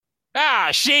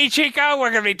See, Chico,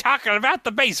 we're going to be talking about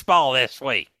the baseball this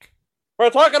week. We're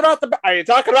talking about the. Are you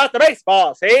talking about the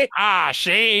baseball? See?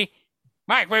 See,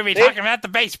 Mike, we're going to be See? talking about the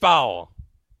baseball.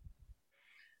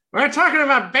 We're talking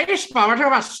about baseball. We're talking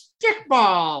about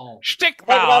stickball.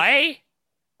 Stickball, eh?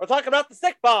 We're talking about the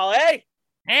stickball, eh?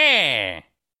 Yeah.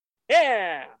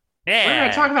 Yeah. We're going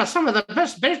to talk about some of the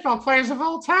best baseball players of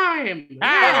all time. Talk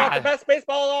about the best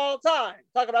baseball of all time.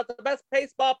 Talk about the best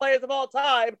baseball players of all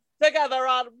time together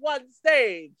on one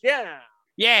stage. Yeah.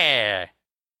 Yeah.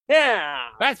 Yeah.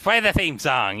 Let's play the theme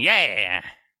song. Yeah.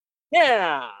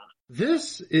 Yeah.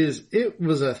 This is It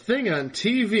Was a Thing on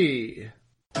TV.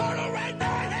 Total Red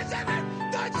Man has ever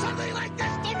done something like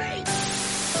this to me.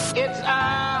 It's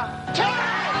time.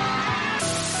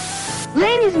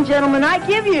 Ladies and gentlemen, I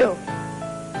give you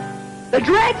the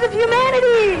dregs of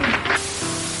humanity.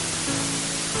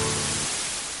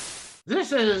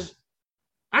 This is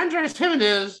Andres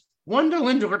Jimenez, Wanda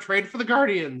Lindor trade for the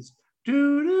Guardians. By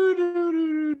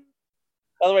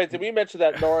the way, did we mention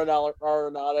that Nolan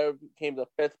Arenado became the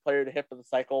 5th player to hit for the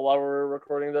cycle while we were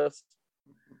recording this?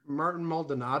 Martin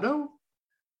Maldonado?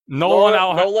 Nolan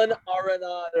Arenado.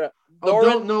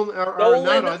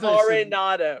 Arenado.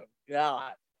 Arenado.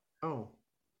 God. Oh.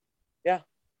 Yeah.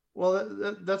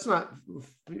 Well, that's not.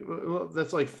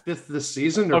 That's like 5th this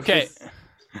season. Or Okay. 5th?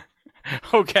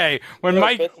 Okay. When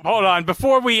Mike, hold on.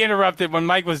 Before we interrupted, when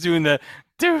Mike was doing the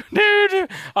do,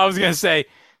 I was going to say,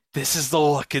 this is the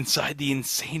look inside the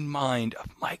insane mind of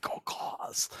Michael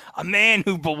Claus, a man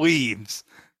who believes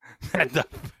that the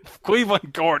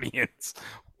Cleveland Guardians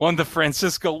won the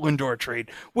Francisco Lindor trade,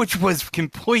 which was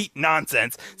complete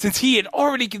nonsense since he had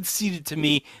already conceded to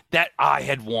me that I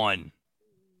had won.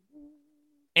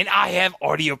 And I have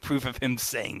audio proof of him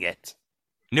saying it.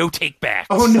 No takebacks.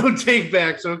 Oh, no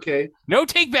takebacks. Okay. No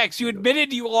takebacks. You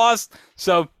admitted you lost,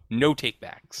 so no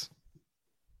takebacks.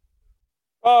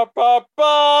 Call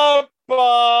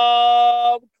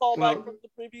back from the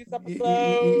previous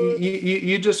episode.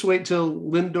 You just wait till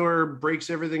Lindor breaks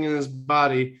everything in his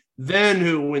body. Then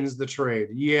who wins the trade?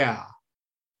 Yeah.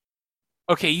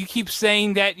 Okay, you keep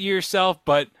saying that yourself,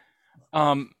 but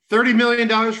 $30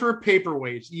 million for a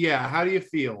paperweight. Yeah. How do you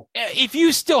feel? if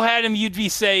you still had him, you'd be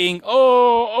saying,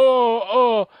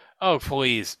 oh,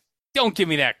 please. Don't give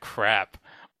me that crap.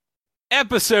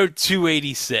 Episode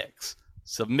 286.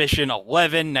 Submission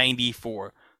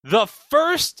 1194. The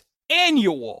first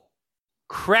annual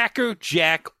Cracker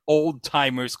Jack Old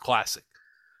Timers Classic.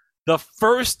 The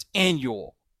first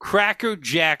annual Cracker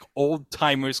Jack Old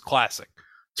Timers Classic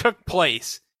took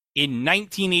place in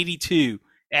 1982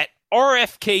 at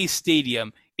RFK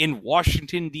Stadium in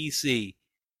Washington, D.C.,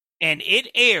 and it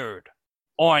aired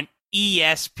on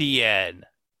ESPN.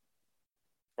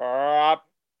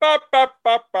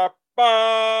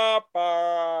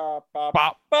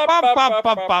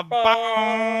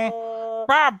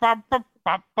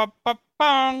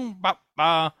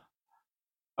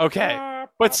 Okay,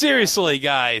 but seriously,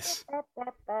 guys,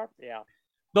 Yeah.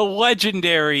 the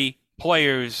legendary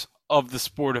players of the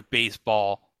sport of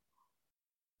baseball.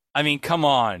 I mean, come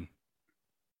on.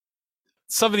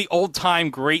 Some of the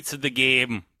old-time greats of the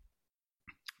game,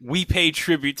 we pay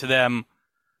tribute to them,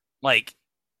 like,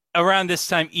 around this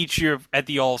time each year at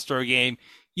the All-Star Game.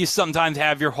 You sometimes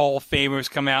have your Hall of Famers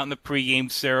come out in the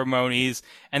pregame ceremonies,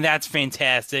 and that's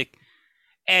fantastic.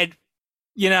 And,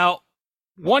 you know,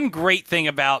 one great thing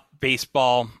about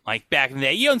baseball, like back in the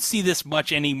day, you don't see this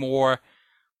much anymore,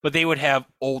 but they would have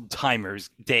old-timers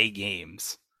day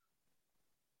games.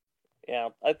 Yeah,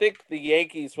 I think the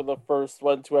Yankees were the first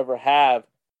one to ever have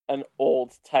an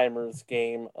old timers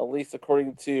game, at least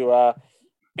according to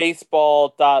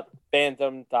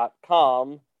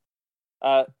baseball.fandom.com.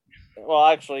 Well,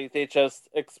 actually, they just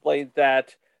explained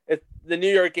that the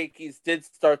New York Yankees did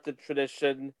start the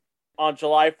tradition on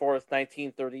July 4th,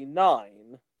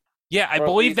 1939. Yeah, I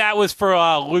believe that was for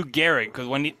Lou Gehrig, because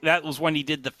that was when he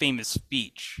did the famous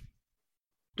speech.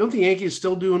 Don't the Yankees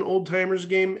still do an old timers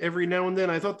game every now and then?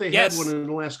 I thought they had one in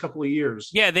the last couple of years.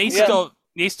 Yeah, they still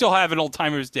have an old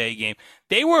timers day game.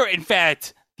 They were, in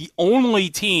fact, the only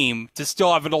team to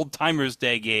still have an old timers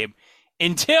day game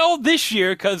until this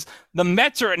year, because the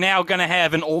Mets are now going to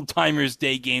have an old timers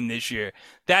day game this year.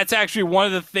 That's actually one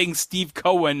of the things Steve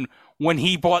Cohen, when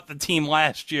he bought the team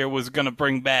last year, was going to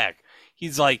bring back.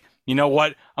 He's like, you know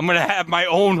what? I'm going to have my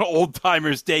own old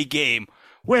timers day game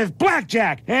with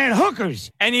blackjack and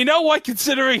hookers. And you know what?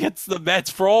 Considering it's the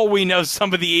Mets, for all we know,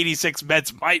 some of the 86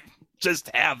 Mets might just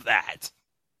have that.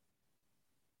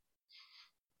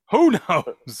 Who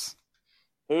knows?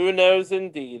 Who knows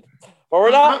indeed. But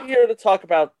we're not here to talk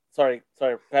about... Sorry.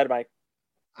 Go ahead, Mike.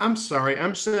 I'm sorry.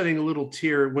 I'm shedding a little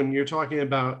tear when you're talking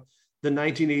about the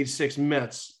 1986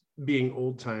 Mets being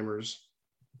old timers.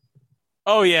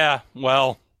 Oh yeah,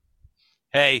 well,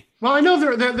 hey. Well, I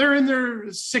know they're in their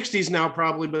 60s now,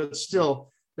 probably, but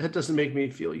still, that doesn't make me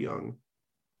feel young.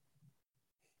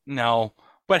 No,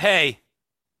 but hey,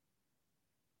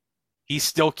 he's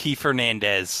still Keith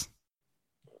Hernandez.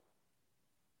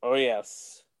 Oh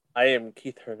yes, I am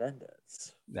Keith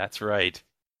Hernandez. That's right.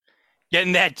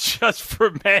 Getting that just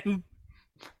for men.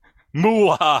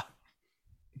 Moolah.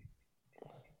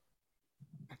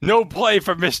 No play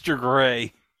for Mr.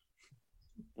 Gray.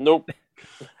 Nope.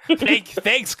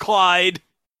 Thanks, Clyde.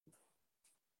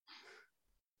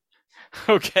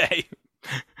 Okay.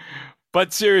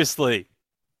 But seriously,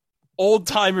 Old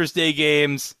Timers Day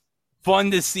games,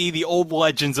 fun to see the old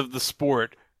legends of the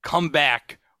sport come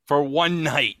back for one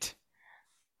night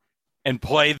and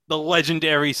play the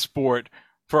legendary sport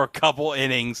for a couple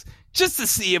innings just to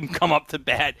see him come up to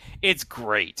bat. It's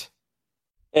great.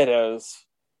 It is.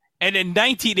 And in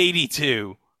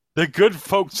 1982, the good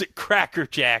folks at Cracker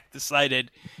Jack decided,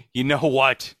 you know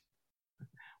what?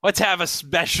 Let's have a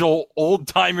special Old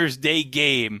Timers Day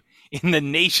game in the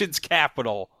nation's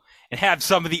capital and have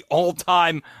some of the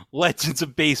all-time legends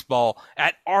of baseball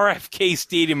at RFK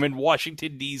Stadium in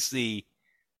Washington, D.C.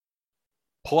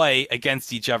 play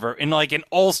against each other in like an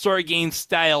all-star game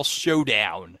style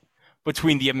showdown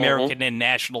between the American and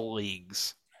National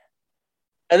Leagues.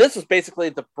 And this was basically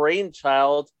the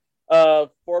brainchild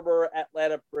of former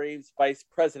Atlanta Braves Vice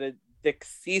President Dick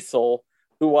Cecil,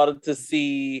 who wanted to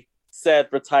see said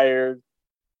retired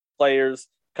players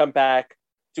come back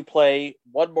to play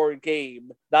one more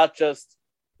game, not just,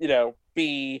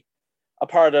 be a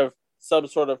part of some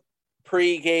sort of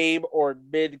pre-game or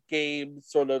mid-game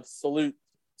sort of salute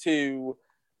to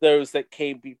those that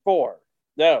came before.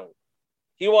 No.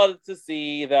 He wanted to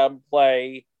see them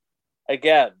play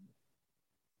again.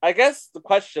 I guess the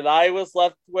question I was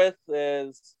left with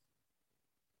is,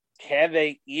 can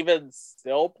they even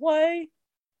still play?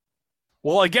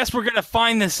 Well, I guess we're going to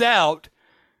find this out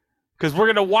because we're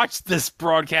going to watch this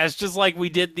broadcast just like we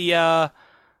did the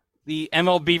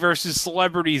MLB versus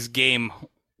Celebrities game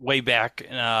way back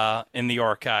in the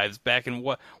archives. Back in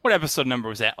what episode number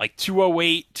was that? Like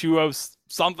 208, 20,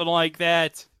 something like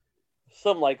that?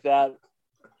 Something like that.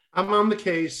 I'm on the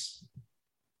case.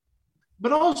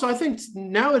 But also, I think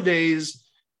nowadays,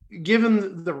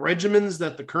 given the regimens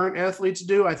that the current athletes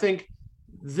do, I think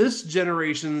this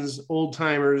generation's old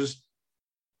timers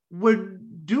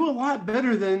would do a lot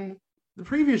better than the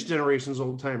previous generation's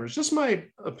old timers. Just my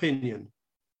opinion.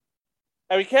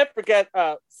 And we can't forget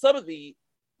some of the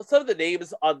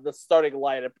names on the starting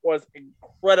lineup was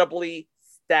incredibly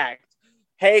stacked.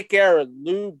 Hank Aaron,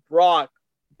 Lou Brock,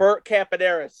 Bert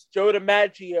Campaneris, Joe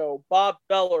DiMaggio, Bob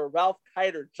Feller, Ralph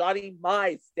Kiter, Johnny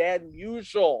Mize, Dan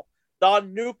Musial,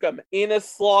 Don Newcomb, Enos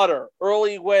Slaughter,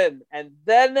 Early Wynn. And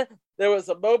then there was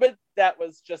a moment that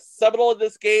was just seminal in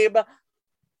this game,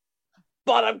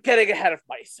 but I'm getting ahead of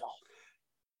myself.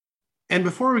 And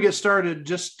before we get started,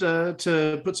 just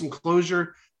to put some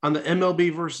closure on the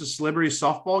MLB versus Celebrity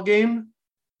softball game,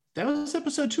 that was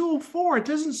episode 204. It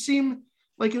doesn't seem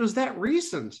like it was that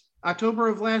recent, October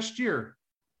of last year.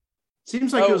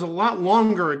 Seems like it was a lot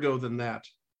longer ago than that.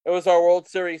 It was our World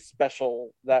Series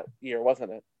special that year,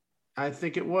 wasn't it? I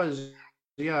think it was.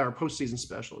 Yeah, our postseason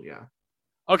special, yeah.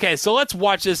 Okay, so let's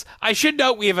watch this. I should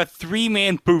note we have a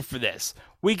 3-man booth for this.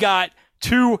 We got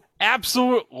 2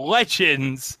 absolute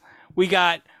legends. We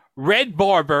got Red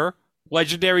Barber,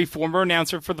 legendary former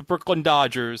announcer for the Brooklyn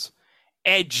Dodgers,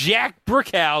 and Jack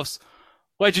Brickhouse,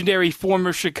 legendary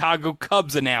former Chicago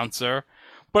Cubs announcer.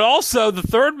 But also the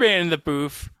third man in the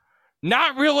booth,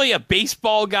 not really a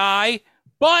baseball guy,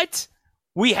 but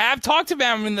we have talked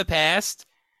about him in the past,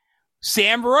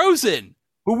 Sam Rosen,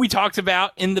 who we talked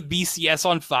about in the BCS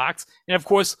on Fox, and of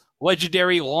course,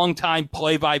 legendary longtime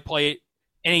play-by-play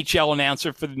NHL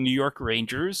announcer for the New York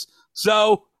Rangers.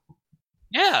 So,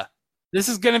 yeah, this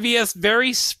is going to be a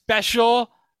very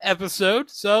special episode.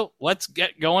 So let's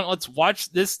get going. Let's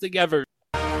watch this together.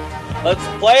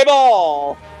 Let's play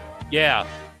ball. Yeah.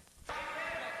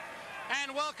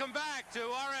 And welcome back to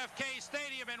RFK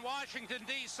Stadium in Washington,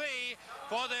 D.C.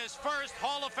 for this first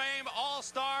Hall of Fame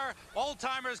All-Star Old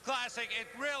Timers Classic. It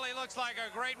really looks like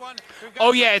a great one.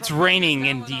 Oh, yeah, it's raining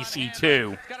in D.C.,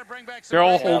 too. They're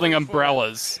all holding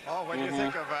umbrellas.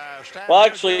 Well,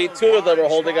 actually, 2 of them are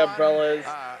holding umbrellas.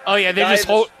 Oh, yeah,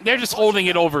 they're just holding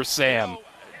it over Sam.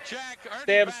 Jack Ernie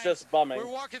Sam's Banks, just bumming. we're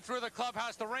walking through the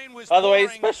clubhouse. The rain was By the way,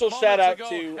 pouring special moments shout out ago,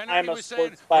 to and I'm Ernie a was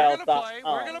saying, sportsfile.com.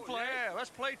 We're gonna play. Yeah, let's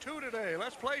play two today.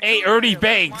 Let's play two Hey, today. Ernie That's my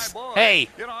Banks. boy. Hey.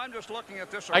 You know, I'm just looking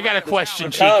at this. I got a array of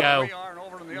question, talent. Chico. We are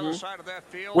over on the other side of that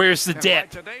field. Where's the And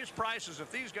dip? by today's prices,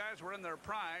 if these guys were in their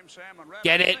prime, Sam and Red,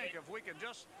 Get I it? think if we could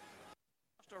just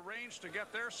arrange to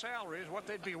get their salaries, what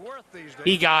they'd be worth these days.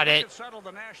 He got we it. could settle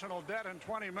the national debt in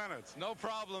 20 minutes. No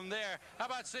problem there. How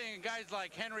about seeing guys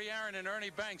like Henry Aaron and Ernie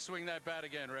Banks swing that bat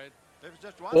again, Red?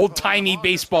 Old-timey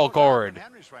baseball card.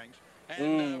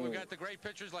 And we've got the great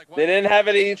pictures like They didn't have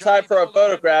any time for a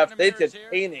photograph. They did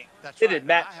painting. They did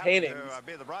matte paintings.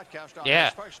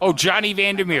 Yeah. Oh, Johnny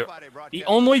Vandermeer. The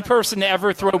only person to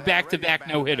ever throw back-to-back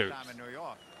no-hitters.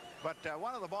 But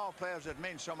one of the ball players that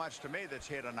means so much to me that's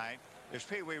here tonight is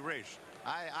Pee Wee Reese.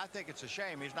 I think it's a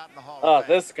shame he's not in the Hall Oh, of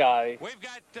Fame. this guy. We've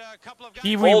got a couple of guys.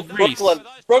 Pee Wee Old Reese.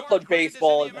 Brooklyn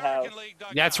baseball in the house.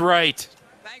 That's right.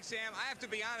 Thanks, Sam. I have to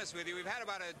be honest with you. We've had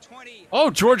about a 20 Oh,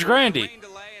 George Grandy. rain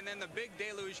delay, and then the big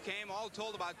deluge came. All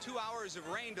told, about 2 hours of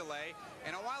rain delay.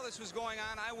 And while this was going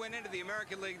on, I went into the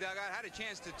American League dugout, had a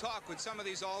chance to talk with some of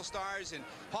these All-Stars and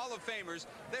Hall of Famers.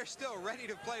 They're still ready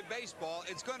to play baseball.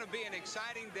 It's going to be an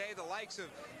exciting day. The likes of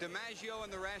DiMaggio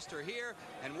and the rest are here,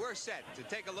 and we're set to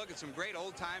take a look at some great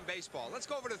old-time baseball. Let's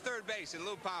go over to third base and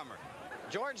Lou Palmer.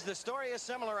 George, the story is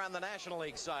similar on the National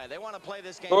League side. They want to play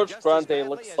this game George just Grande as badly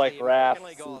looks as like the Raph American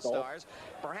League Siegel. All-Stars.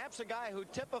 Perhaps a guy who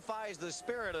typifies the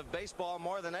spirit of baseball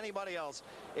more than anybody else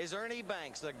is Ernie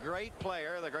Banks, the great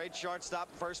player, the great shortstop,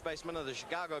 first baseman of the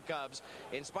Chicago Cubs.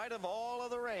 In spite of all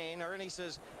of the rain, Ernie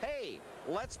says, hey,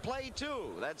 let's play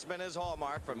two. That's been his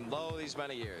hallmark from these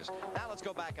many years. Now let's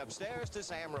go back upstairs to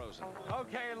Sam Rosen.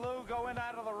 Okay, Lou, go in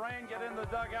out of the rain, get in the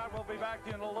dugout. We'll be back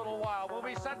to you in a little while. We'll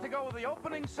be set to go with the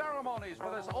opening ceremonies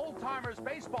for this old-timers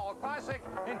baseball classic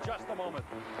in just a moment.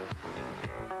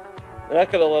 They're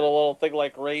not going to let a little thing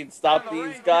like rain stop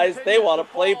these guys. They want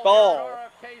to play ball.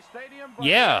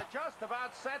 Yeah. Just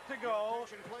about set to go.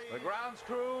 The grounds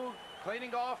crew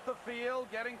cleaning off the field,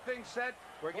 getting things set.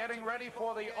 We're getting ready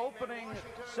for the opening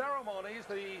ceremonies.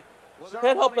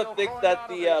 Can't help but think that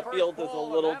the field is a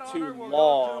little too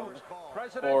long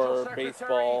for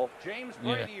baseball.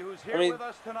 Yeah. I mean,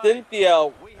 didn't the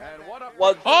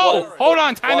hold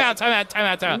on, time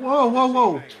out.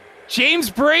 Whoa. James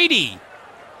Brady.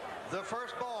 The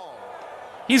first ball.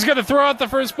 He's going to throw out the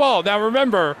first ball. Now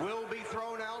remember,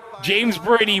 James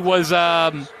Brady was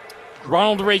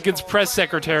Ronald Reagan's press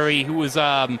secretary who was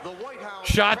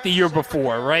shot the year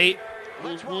before, right?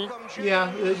 Mm-hmm.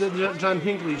 Yeah, the John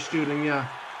Hinckley shooting, yeah.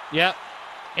 Yep.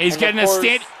 And he's getting a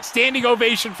standing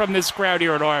ovation from this crowd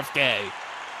here at RFK.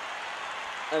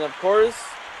 And of course,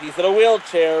 he's in a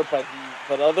wheelchair, but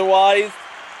otherwise,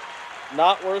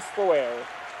 not worse for wear.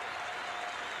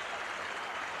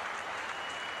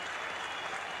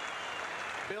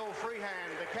 Bill Freehand,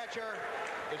 the catcher,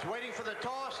 is waiting for the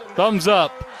toss. And Thumbs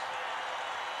up.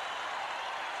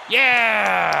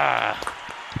 Yeah!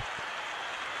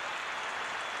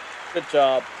 Good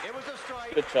job. It was a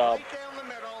strike. Good job. Right down the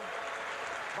middle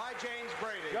by James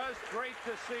Brady. Just great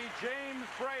to see James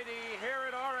Brady here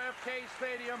at RFK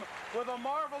Stadium with a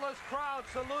marvelous crowd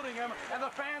saluting him and the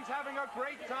fans having a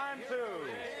great time too.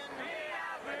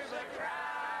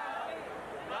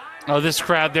 Oh, this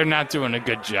crowd, they're not doing a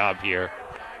good job here.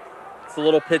 It's a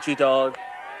little pitchy dog.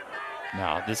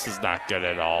 No, this is not good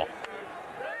at all.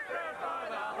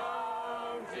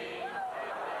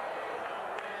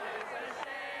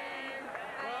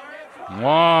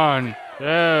 One,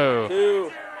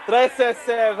 two. Tres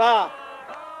se va.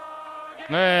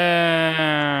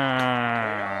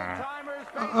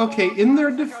 Okay, in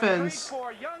their defense,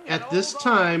 at this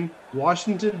time,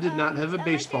 Washington did not have a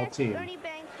baseball team.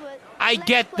 I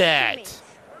get that.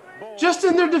 Just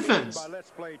in their defense.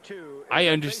 Let's play two. I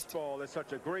understand. Baseball is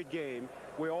such a great game.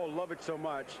 We all love it so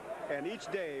much. And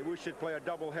each day we should play a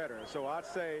doubleheader. So I'd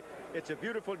say it's a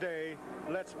beautiful day.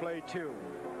 Let's play two.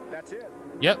 That's it.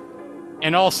 Yep.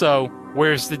 And also,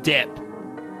 where's the dip?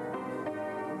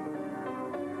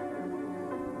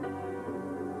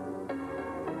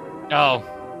 Oh.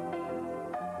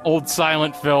 Old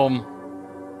silent film.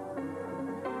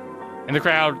 And the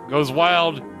crowd goes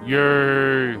wild.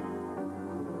 You're...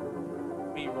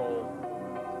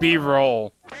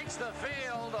 B-roll.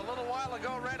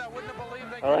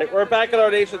 All right, we're back at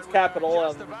our nation's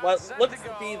capital. What looks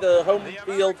to be the home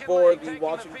field for the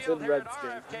Washington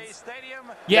Redskins.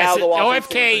 Yes, now the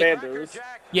Washington RFK. Commanders.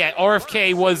 Yeah,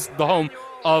 RFK was the home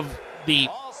of the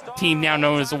team now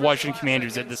known as the Washington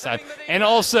Commanders at this time. And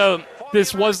also,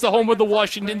 this was the home of the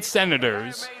Washington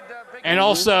Senators. And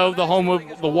also the home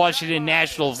of the Washington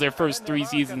Nationals, their first 3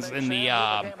 seasons in the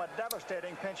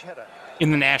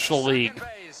National League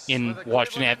in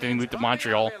Washington after they moved to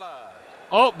Montreal.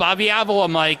 Oh, Bobby Avila,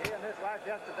 Mike.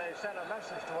 Yesterday sent a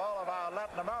message to all of our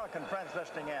Latin American friends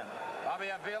listening in. Bobby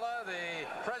Avila, the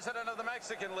president of the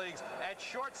Mexican leagues, at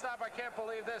shortstop. I can't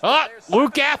believe this. Oh,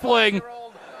 Luke Appling.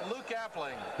 Luke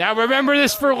Appling. Now remember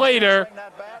this for later.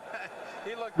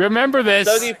 Remember this.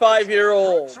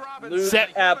 75-year-old Luke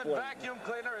Appling.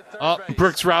 Oh,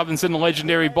 Brooks Robinson, the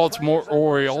legendary Baltimore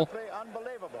Oriole.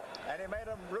 Unbelievable. And he made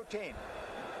them routine.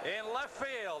 In left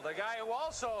field, a guy who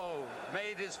also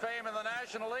made his fame in the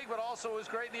National League, but also was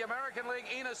great in the American League,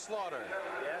 Enos Slaughter.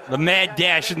 The mad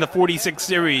dash in the 46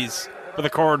 series for the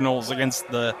Cardinals against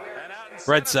the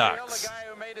Red Sox.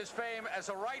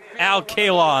 Al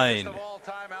Kaline.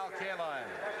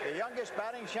 The youngest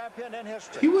batting champion in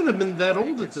history. He wouldn't have been that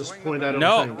old at this point, I don't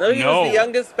think. No, he was the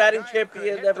youngest batting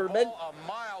champion ever meant.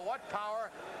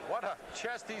 What a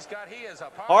chest he's got. He is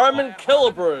a Harmon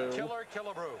Killebrew.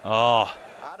 Oh.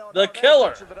 The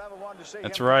killer.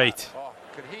 That's right. Oh,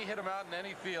 could he hit him out in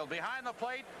any field? Behind the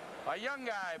plate, a young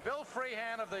guy, Bill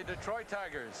Freehan of the Detroit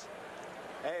Tigers.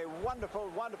 A wonderful,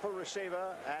 wonderful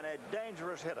receiver and a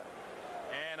dangerous hitter.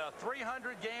 And a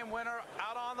 300-game winner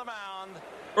out on the mound.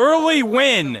 Early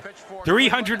win.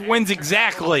 300 wins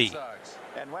exactly.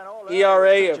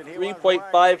 ERA of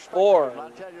 3.54. I'll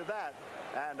tell you that.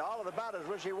 And all of the batters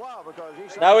wish he was because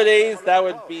he's nowadays that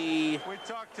would be we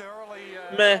talked to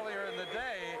meh. Earlier in the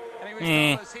day, and he was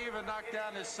telling us he even knocked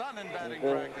down his son in batting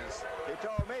practice. He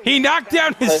told me He knocked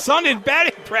down his son in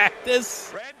batting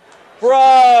practice.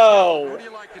 Bro. What do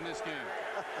you like in this game?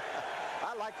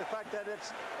 I like the fact that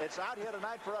it's out here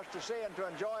tonight for us to see and to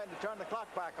enjoy and to turn the clock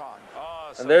back on.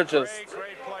 And they're just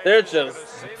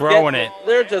throwing it.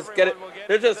 They're just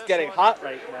getting hot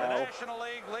right now. The National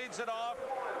League leads it off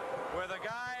with a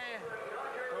guy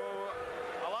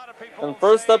who a lot of people And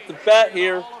first up to bat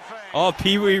here. Oh,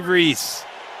 Pee Wee Reese.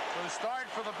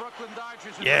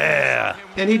 Yeah.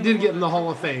 And he did get in the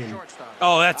Hall of Fame.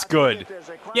 Oh, that's good.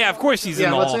 Yeah, of course he's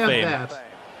in the let's Hall of add Fame. that.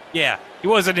 Yeah, he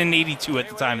wasn't in 82 at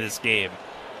the time of this game.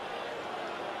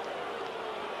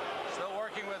 Still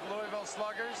working with Louisville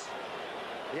Sluggers.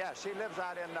 Yes, he lives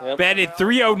out in Batted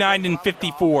 309 and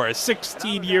 54, a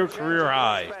 16-year career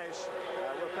high. We'll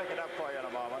pick it up for you in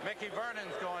a moment. Mickey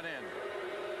Vernon's going in.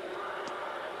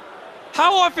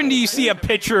 How often do you see a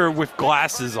pitcher with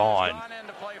glasses on?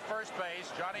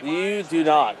 You do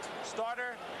not.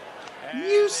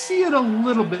 You see it a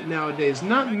little bit nowadays,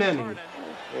 not many.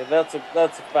 Yeah, that's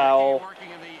a foul. Working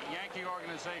in the Yankee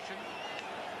organization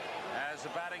as a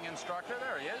batting instructor.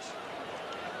 There he is.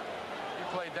 He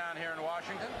played down here in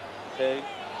Washington. Okay.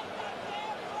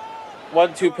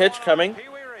 1-2 pitch coming.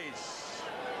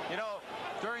 You know,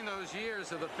 during those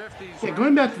years of the 50s. Yeah,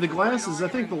 going back to the glasses, I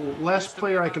think the last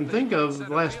player I can think of,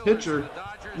 the last pitcher,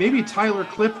 maybe Tyler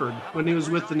Clifford when he was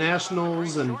with the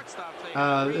Nationals and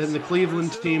the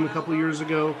Cleveland team a couple years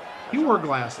ago. He wore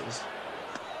glasses.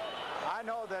 I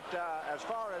know that as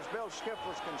far as Bill Skiff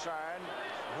was concerned,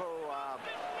 who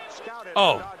scouted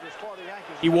Oh, the Dodgers for the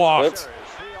Yankees, he walked.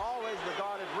 he always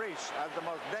regarded Reese as the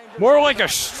most dangerous. More like a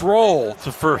stroll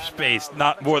to first base,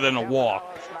 not more than a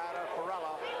walk.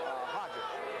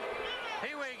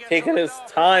 Taking his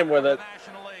time with it.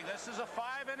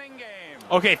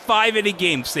 Okay, 5-inning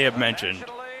games they have mentioned.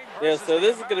 Yeah, so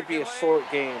this is going to be a short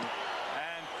game.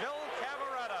 And Phil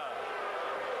Cavarretta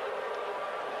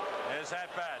is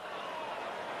at bat.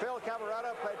 Phil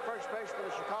Cavarretta played first base for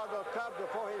the Chicago Cubs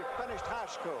before he finished high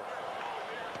school.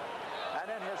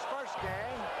 And in his first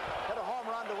game, hit a home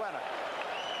run to win it.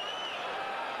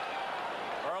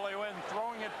 Early win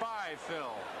throwing it by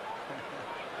Phil.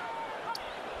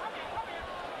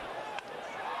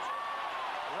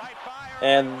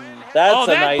 And that's oh, a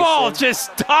that nice ball one.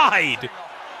 just died.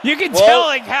 You can Well- tell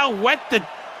like how wet the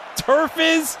turf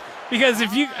is because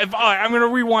if I'm gonna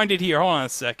rewind it here. Hold on a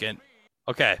second.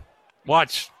 Okay,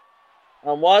 watch.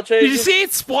 I'm watching. Did you see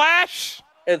it splash?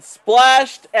 It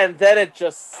splashed and then it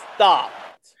just stopped.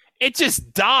 It just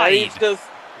And died. he just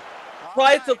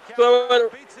tried to throw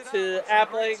it to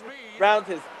Appling round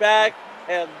his back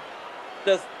and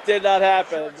just did not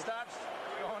happen. Going at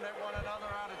one another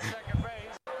out at second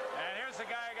base. And here's the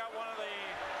guy who got one of the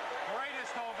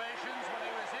greatest ovations when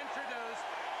he was introduced.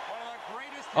 One of the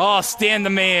greatest. Oh, Stan the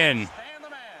Man.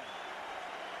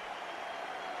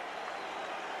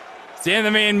 Stan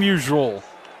the Man Musial.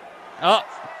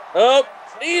 Oh,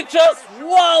 he just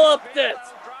walloped it.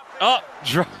 Oh,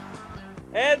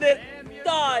 And it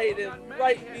died in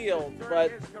right field.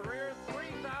 But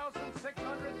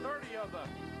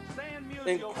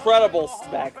incredible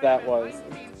smack that was.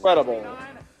 incredible.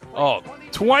 Oh,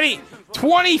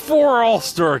 24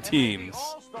 All-Star teams.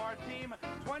 All-Star team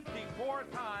 24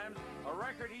 times, a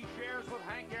record he shares with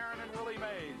Hank Aaron and Willie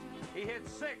Mays. He hit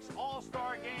 6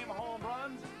 All-Star game home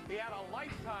runs. He had a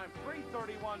lifetime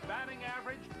 .331 batting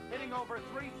average, hitting over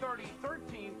 .330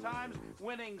 13 times,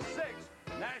 winning 6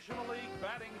 National League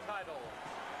batting titles.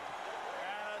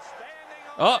 And a standing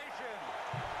ovation.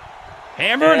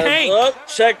 Hammer and Hank. Look,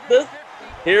 check this.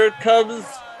 Here comes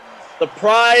the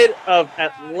pride of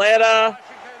Atlanta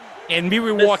and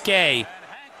Milwaukee.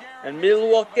 And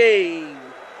Milwaukee.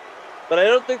 But I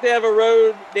don't think they have a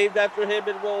road named after him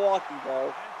in Milwaukee,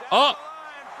 though. Oh,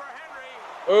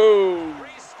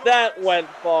 that went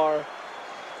far.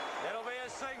 It'll be a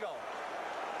single.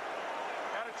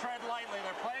 Got to tread lightly.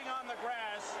 They're playing on the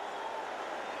grass.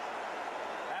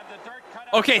 And the dirt cut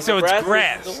out. Okay, so it's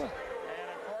grass.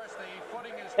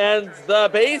 And the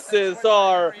bases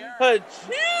are huge.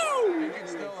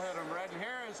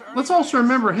 Let's also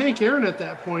remember Hank Aaron at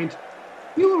that point.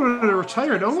 He would have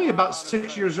retired only about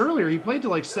 6 years earlier. He played to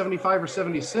like 75 or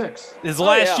 76. His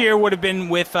last year would have been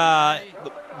with the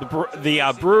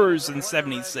Brewers in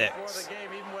 76.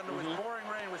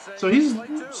 So he's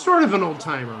sort of an old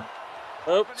timer.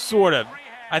 Oh. Sort of.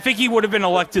 I think he would have been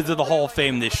elected to the Hall of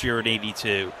Fame this year in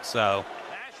 82. So,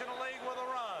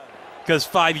 because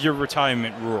 5-year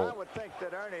retirement rule. I would think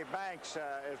that Ernie Banks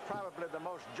is probably the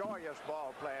most joyous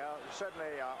ball player,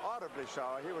 certainly audibly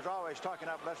so. He was always talking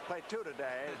up, let's play 2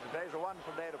 today. Today's a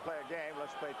wonderful day to play a game,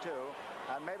 let's play 2.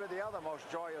 And maybe the other most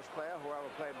joyous player who ever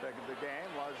played the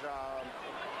game was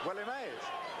Willie Mays.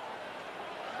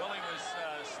 Willie was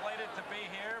slated to be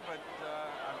here, but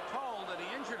I'm told that he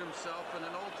injured himself in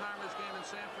an old-timers game in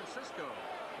San Francisco.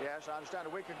 Yes, I understand a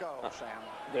week ago, Sam.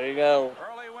 There you go.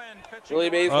 Early win, Willie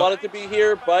Mays wanted to be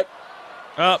here, but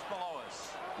got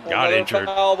injured.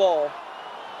 Foul ball.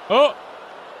 Oh,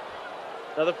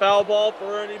 another foul ball for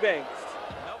Ernie Banks.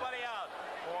 Nobody out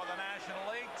for the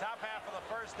National League. Top half of the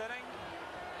first inning.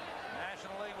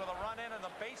 National League with a run in and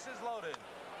the bases loaded.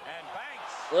 And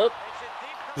Banks.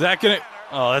 Is that gonna?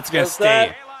 Oh, that's gonna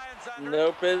stay.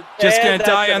 Nope. Just gonna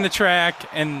die on the track,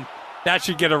 and that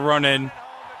should get a run in.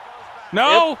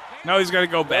 No, no, he's gonna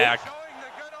go back.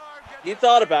 He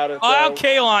thought about it. Oh,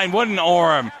 K-Line, what an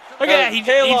arm! Look at that.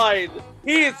 K-Line,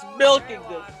 he's milking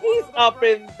this. He's up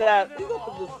in the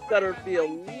center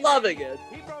field, loving it.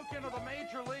 He broke into the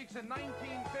major leagues in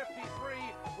 1953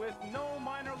 with no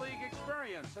minor league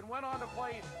experience and went on to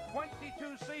play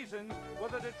 22 seasons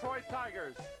with the Detroit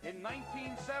Tigers. In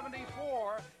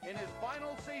 1974, in his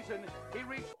final season, he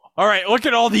reached. All right, look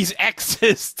at all these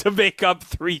X's to make up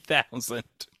 3,000.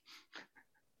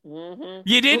 Mm-hmm.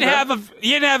 You didn't have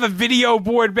a video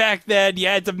board back then. You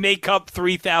had to make up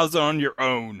 3,000 on your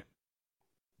own.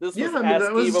 This Yeah, was I mean,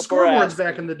 that was ASCII before scoreboards ASCII.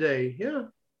 back in the day. Yeah.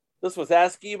 This was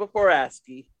ASCII before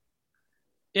ASCII.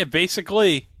 Yeah,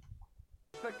 basically.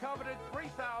 The coveted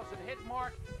 3,000 hit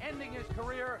mark, ending his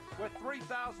career with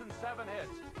 3,007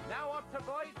 hits. Now up to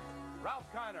plate,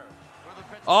 Ralph Kiner.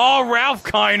 Oh, Ralph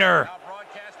Kiner.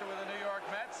 Broadcaster with the New York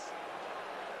Mets.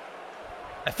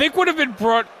 I think would have been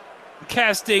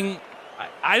broadcasting.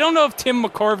 I don't know if Tim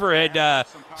McCarver had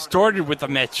started with the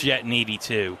Mets yet in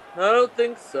 '82. I don't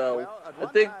think so. I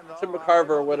think Tim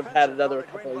McCarver would have had another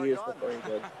couple of years before he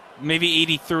did. Maybe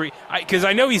 '83, because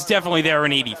I know he's definitely there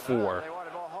in '84.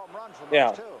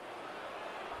 Yeah.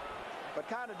 But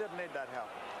kind of didn't need that help.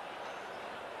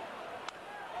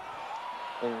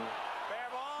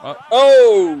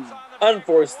 Oh,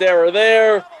 unforced error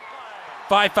there.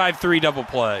 5-5-3 double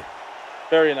play.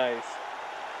 Very nice.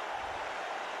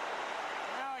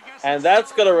 And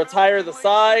that's going to retire the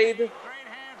side.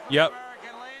 Yep.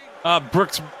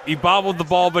 Brooks, he bobbled the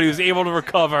ball, but he was able to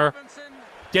recover.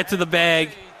 Get to the bag.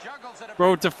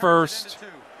 Throw it to first.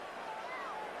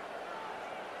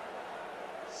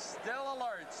 Still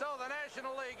alert. So the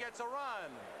National League gets a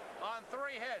run on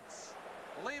 3 hits,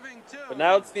 leaving 2. But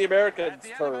now it's the Americans'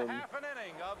 turn. Half an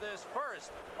inning of this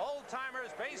first Old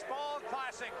Timers Baseball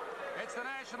Classic. It's the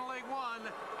National League 1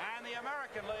 and the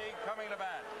American League coming to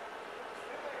bat.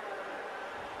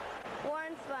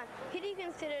 Warren Spahn, who do you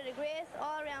consider the greatest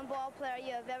all-around ball player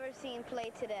you have ever seen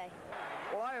play today?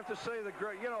 Well, I have to say it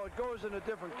goes into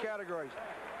different categories.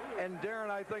 And Darren,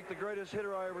 I think the greatest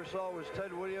hitter I ever saw was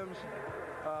Ted Williams.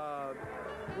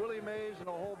 Willie Mays and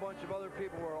a whole bunch of other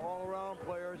people were all-around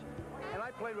players. And I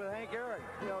played with Hank Aaron,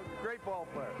 great ball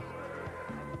players.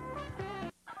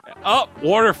 Oh,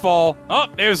 waterfall. Oh,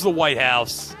 there's the White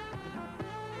House.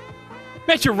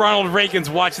 Bet you Ronald Reagan's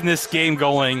watching this game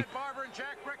going,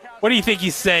 what do you think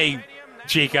you say,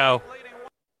 Chico?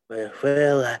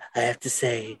 Well, I have to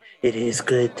say, it is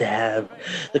good to have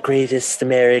the greatest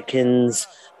Americans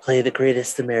play the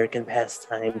greatest American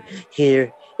pastime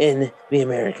here in the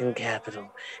American capital.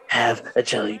 Have a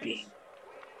jelly bean.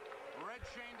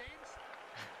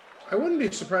 I wouldn't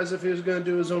be surprised if he was going to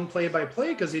do his own play-by-play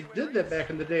because he did that back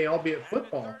in the day, albeit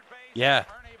football. Yeah.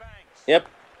 Yep.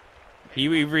 Pee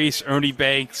Wee Reese, Ernie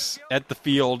Banks at the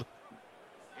field.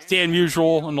 Stan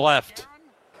Musial on the left.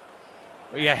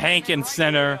 We got Hank in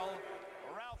center.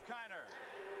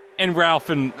 And Ralph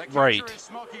in right.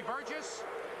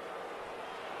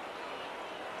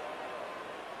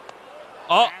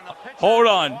 Oh, hold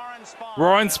on.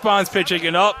 Warren Spahn's pitching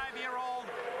and up.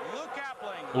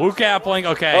 Luke Appling,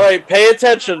 okay. All right, pay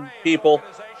attention, people.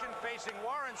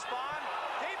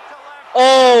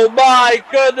 Oh, my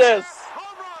goodness.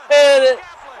 And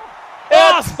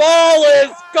its ball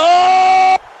is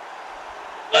gone!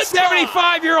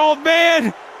 75-year-old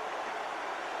man,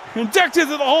 inducted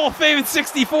to the Hall of Fame in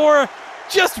 64,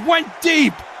 just went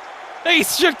deep. He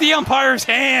shook the umpire's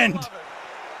hand.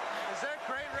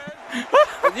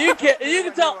 You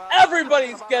can tell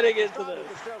everybody's getting into this.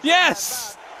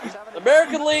 Yes.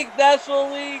 American League,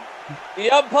 National League,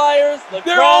 the umpires, the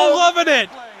They're crowd. all loving it.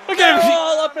 Look at him. They're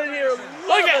all up in here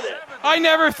loving it. I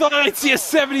never thought I'd see a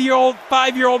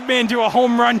 5-year-old man do a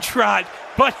home run trot,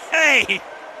 but hey.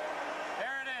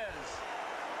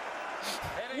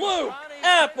 Luke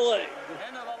Appling.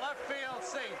 Into the left field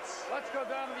seats. Let's go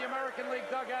down to the American League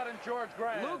dugout and George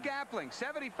Graham. Luke Appling,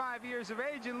 75 years of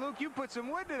age, and Luke, you put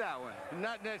some wood to that one.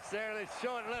 Not necessarily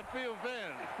short left field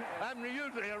then. I'm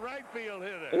usually a right field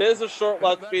hitter. It is a short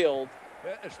left field.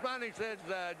 Spawning says,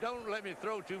 don't let me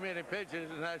throw too many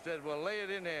pitches, and I said, well, lay it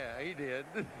in there. He did.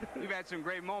 You've had some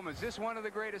great moments. This one of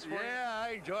the greatest for you? Yeah,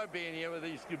 I enjoy being here with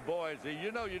these good boys.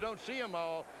 You know, you don't see them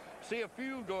all. See a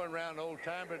few going around old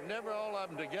time, but never all of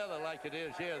them together like it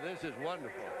is here. This is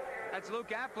wonderful. That's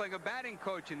Luke Appling, a batting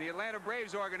coach in the Atlanta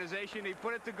Braves organization. He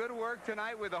put it to good work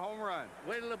tonight with a home run.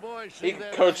 Wait till the boys see He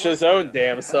can coach his own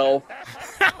damn self.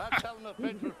 I'm telling the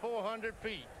pitch for 400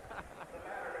 feet.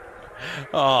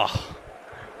 Oh,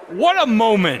 what a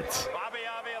moment.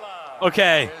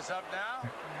 Okay.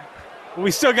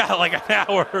 We still got like an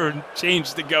hour and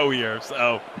change to go here,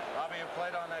 so. Bobby had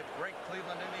played on that great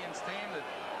Cleveland Indians team that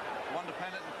won the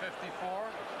pennant in '54.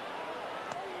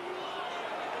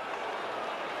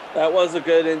 That was a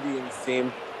good Indians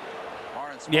team.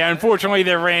 Yeah, unfortunately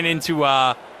they ran into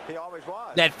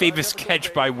that famous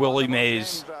catch by Willie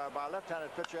Mays.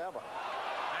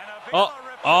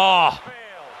 Oh.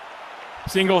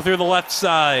 Single through the left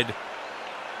side.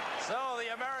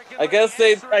 I guess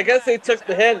they took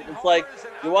the hint. It's like,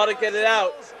 you want to get it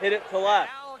out, hit it to left.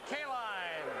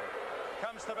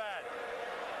 Comes to bat.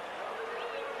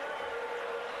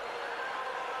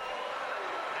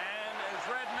 And as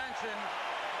Red mentioned,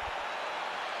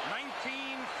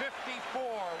 1954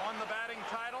 won the batting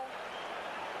title.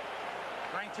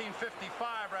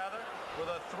 1955 rather, with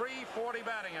a .340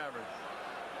 batting average.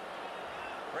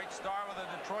 Great star with the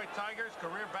Detroit Tigers,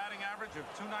 career batting average of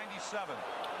 .297.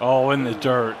 Oh, in the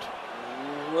dirt.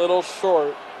 Little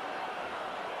short.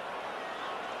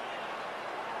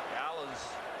 Al is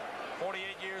 48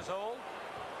 years old.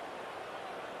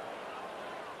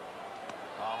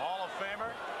 A Hall of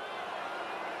Famer.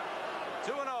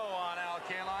 2-0 on Al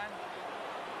Kaline.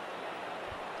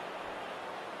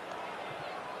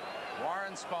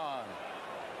 Warren Spahn.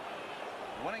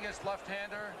 Winningest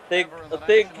left-hander ever in the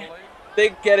National League.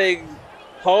 Think getting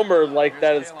homered like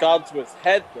that has gone to his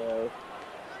head, though.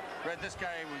 Red, this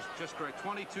guy was just great.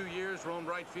 22 years, roamed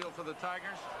right field for the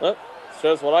Tigers.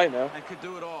 Shows what I know. And could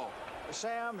do it all.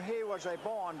 Sam, he was a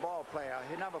born ball player.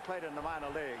 He never played in the minor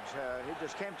leagues. He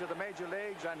just came to the major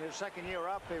leagues, and his second year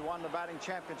up, he won the batting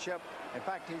championship. In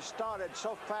fact, he started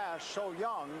so fast, so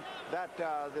young, that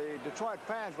the Detroit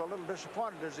fans were a little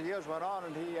disappointed as the years went on,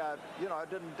 and he,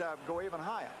 didn't go even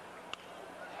higher.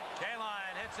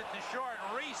 Kaline hits it to short.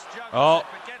 Reese juggles Oh. it,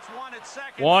 but gets one at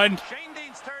second. One. Shane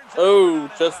Deans turns it Oh,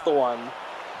 just the one.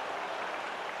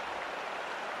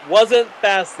 Wasn't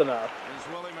fast enough. Is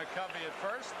Willie McCovey at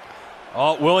first.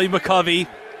 Oh, Willie McCovey,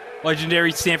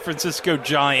 legendary San Francisco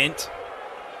Giant.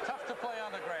 Tough to play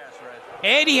on the grass, Red.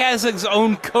 And he has his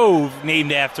own cove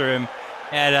named after him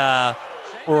at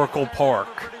Oracle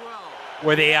Park,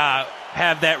 where they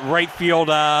have that right field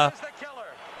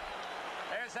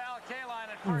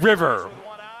river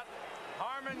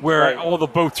where all the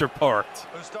boats are parked.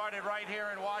 Who started right here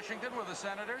in Washington with the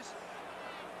Senators.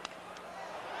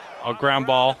 A ground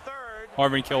ball.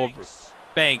 Harmon killed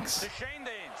Banks.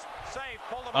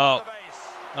 Oh.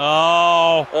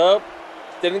 Oh.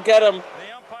 Didn't get him.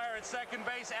 The umpire at second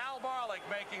base, Al Barlick,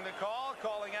 making the call,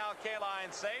 calling out Al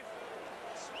Kaline safe.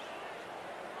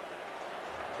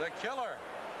 The killer.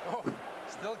 Oh,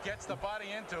 still gets the body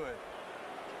into it.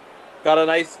 Got a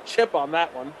nice chip on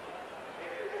that one.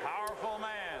 Powerful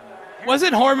man.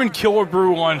 Wasn't Harmon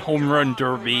Killebrew on Home Run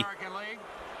Derby?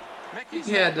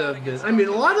 He had to have been. I mean,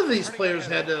 a lot of these players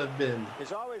had to have been.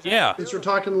 Yeah. Since we're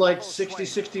talking like 60,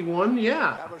 61,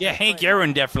 yeah. Yeah, Hank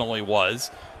Aaron definitely was.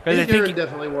 'Cause I Hank think Aaron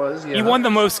definitely was, yeah. he won the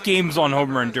most games on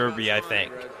Home Run Derby, I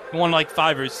think. He won like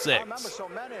 5 or 6. I remember so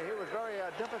many. He was very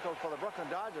difficult for the Brooklyn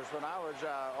Dodgers when I was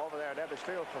over there at Ebbets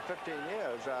Field for 15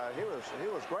 years. He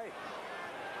was great.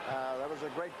 That was a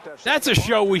great. That's a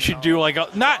show we should do like a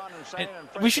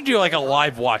we should do like a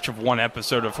live watch of one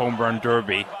episode of Home Run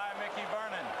Derby. Mickey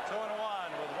Vernon,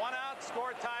 2-1 with 1 out.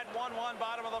 Score tied 1-1,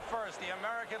 bottom of the first. The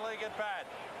American League at bat.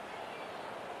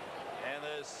 And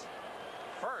this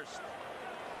first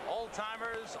Old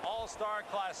Timers All-Star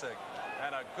Classic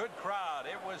and a good crowd.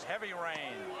 It was heavy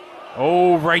rain.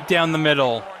 Oh, right down the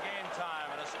middle. Game time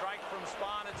and a strike from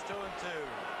Spahn. It's 2-2.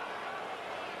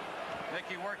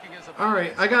 Mickey working as a All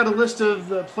right, I got a list of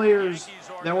the players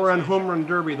that were on Home Run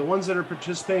Derby, the ones that are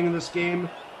participating in this game.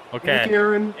 Okay. Hank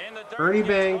Aaron, Ernie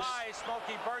Banks,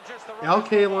 Al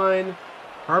Kaline,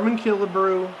 Harmon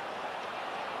Killebrew,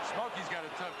 Smokey's got a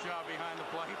tough job behind the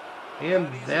plate. and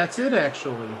that's it,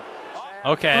 actually.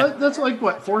 Okay. Well, that's like,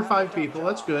 what, 4 or 5 people.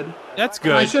 That's good. That's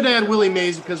good. I should add Willie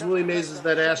Mays because Willie Mays is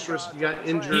that asterisk. He got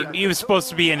injured. He was supposed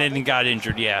to be in it and got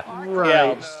injured, yeah.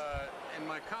 Right. In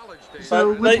my college days.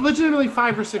 So legitimately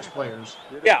 5 or 6 players.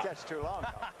 Yeah.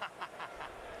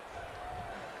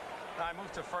 I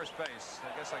moved to first base.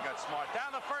 I guess I got smart.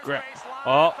 Down the first Gra- base line.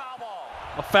 Oh,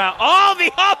 a foul. Oh,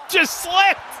 the up just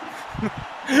slipped.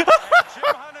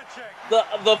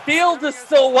 The field is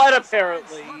still wet,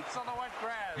 apparently.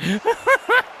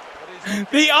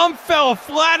 The ump fell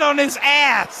flat on his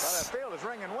ass. The field is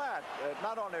ringing wet. It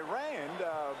not only rained,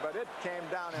 but it came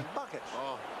down in buckets.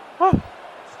 Hard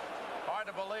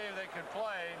to believe they could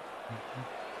play.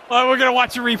 Oh, we're gonna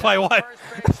watch a replay. What?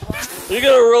 You're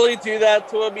gonna really do that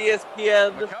to him,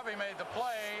 ESPN? McCovey made the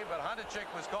play, but Huntichik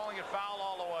was calling it foul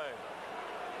all the way.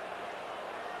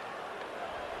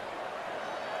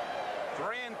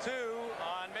 3-2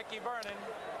 on Mickey Vernon.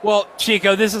 Well,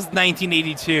 Chico, this is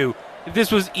 1982. If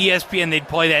this was ESPN, they'd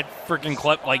play that freaking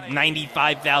clip like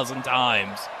 95,000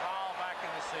 times.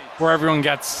 Where everyone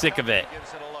got sick of it.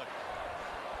 Gives it a look.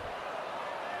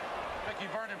 Mickey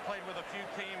Vernon played with a few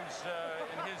teams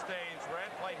in his days. Red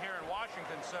played here in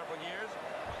Washington several years.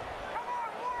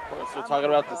 Of course, we're talking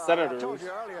about the Senators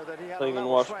playing in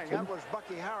Washington. That was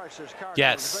Bucky Harris's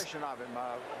Yes. characterization of him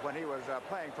when he was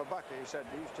playing for Bucky. He said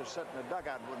he used to sit in the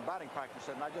dugout when batting practice,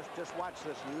 and I just watch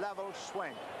this level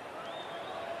swing.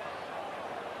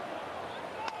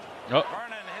 Oh,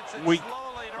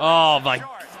 oh my!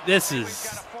 This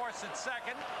is.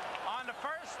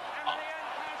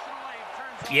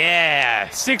 Yeah,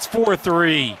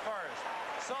 6-4-3.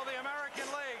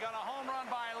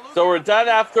 So we're done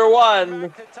after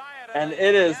 1, and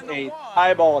it is a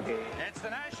tie ball game.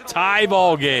 Tie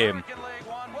ball game.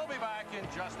 We'll be back in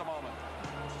just a moment.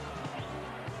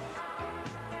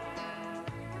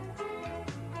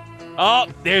 Oh,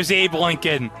 there's Abe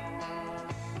Lincoln.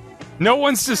 No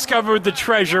one's discovered the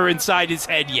treasure inside his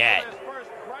head yet.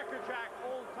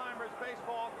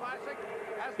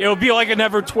 It'll be like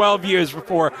another 12 years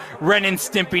before Ren and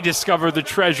Stimpy discover the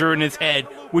treasure in his head,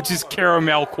 which is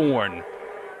caramel corn.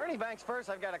 Ernie Banks, first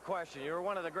I've got a question. You were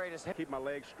one of the greatest. Keep my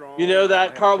legs strong. You know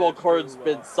that caramel corn's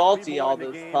been salty all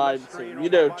this time, so you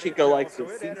know Chico likes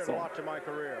his sea salt.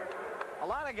 A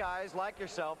lot of guys like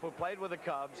yourself who played with the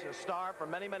Cubs, a star for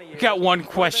many, many years. I got one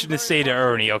question to say to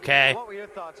Ernie, okay? What were your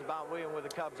thoughts about being with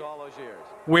the Cubs all those years?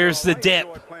 Where's the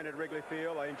dip?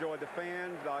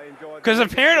 Because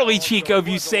apparently, Chico, if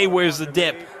you say where's the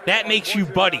dip, that makes you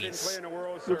buddies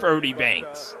with Ernie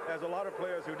Banks. As a lot of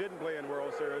players who didn't play in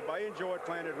World Series, I enjoyed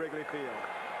playing at Wrigley Field.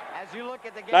 As you look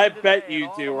at the game I today bet and you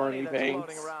all do, the money Ernie that's floating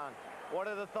Banks. around, what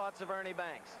are the thoughts of Ernie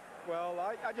Banks? Well,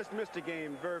 I just missed the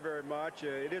game very, very much.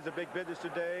 It is a big business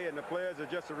today, and the players are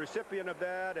just a recipient of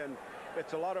that, and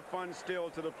it's a lot of fun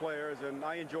still to the players, and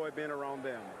I enjoy being around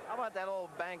them. How about that old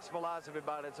Banks philosophy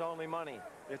about it's only money?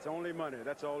 It's only money.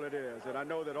 That's all it is, and I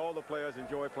know that all the players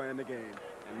enjoy playing the game.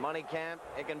 And money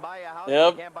it can buy you a house,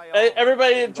 Yep. it can't buy you a home.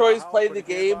 Everybody enjoys playing the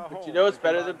game, but you know what's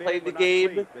better than playing the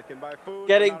game?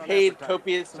 Getting paid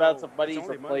copious amounts of money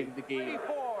for playing the game.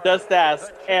 Just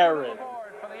ask Aaron,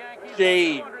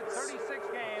 James,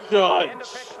 Judge.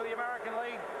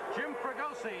 Jim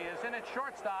Fregosi is in at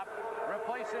shortstop,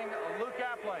 replacing Luke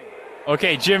Appling.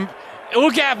 Okay,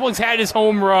 Luke Appling's had his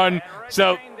home run,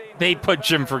 so they put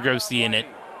Jim Fregosi in it.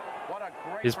 What a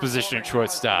his position at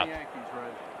shortstop.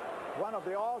 One of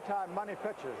the all-time money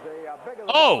pitchers. The bigger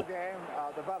the Oh! ball game,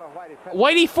 the better Whitey pitches.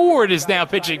 Whitey Ford is now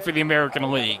pitching for the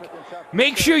American League.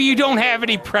 Make sure you don't have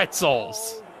any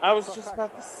pretzels. I was just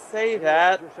about to say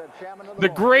that. The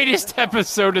greatest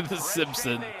episode of The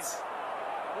Simpsons.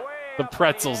 The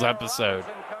pretzels episode.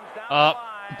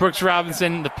 Brooks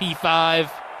Robinson, the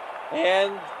P5.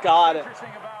 And got it.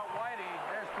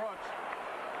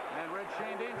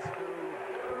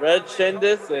 Red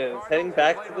Shindis is heading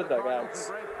back to the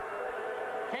dugouts.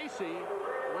 Casey,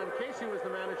 when Casey was the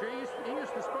manager, he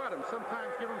used to spot him.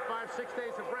 Sometimes give him 5-6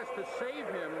 days of rest to save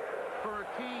him for a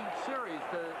key series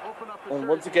to open up the And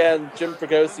once again, Jim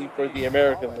Fregosi for the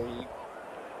American League.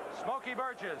 Smokey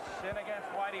Burgess in against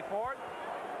Whitey Ford.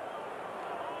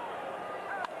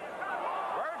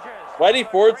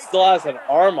 Whitey Ford still has an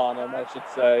arm on him, I should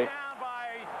say.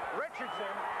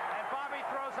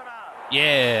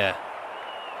 Yeah.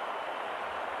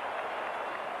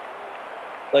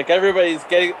 It's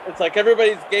like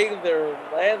everybody's getting their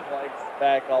land legs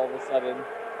back all of a sudden.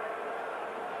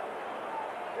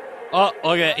 Oh,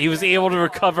 look at that. He was able to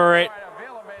recover it.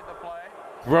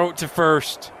 Throw it to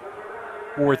first.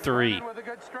 4-3. With a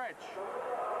good stretch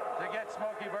to get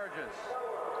Smokey Burgess.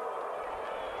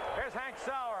 Here's Hank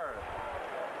Sauer,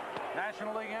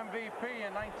 National League MVP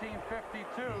in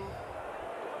 1952.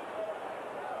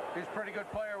 He's a pretty good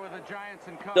player with the Giants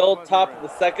and Cubs. Still top of the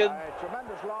second.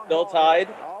 Still tied.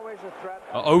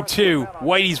 0-2.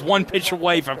 Whitey's one pitch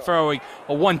away from throwing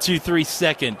a 1-2-3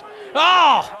 second.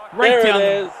 Oh!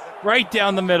 Right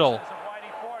down the middle.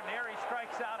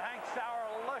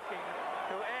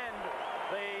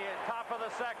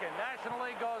 National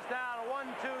League goes down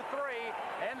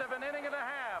 1-2-3. End of an inning and a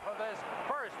half of this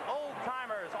first Old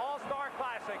Timers All-Star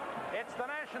Classic. It's the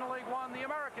National League 1, the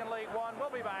American League 1. We'll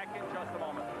be back in just a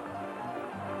moment.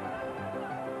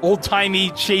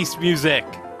 Old-timey chase music.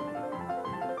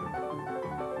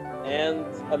 And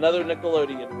another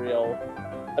Nickelodeon reel.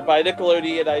 And by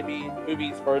Nickelodeon, I mean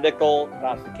movies for a nickel,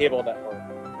 not the cable network.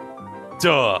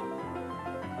 Duh.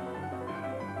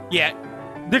 Yeah.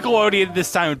 Nickelodeon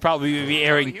this time would probably be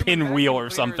airing Pinwheel or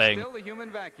something. Still the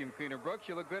human vacuum cleaner, Brooks.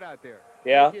 You look good out there.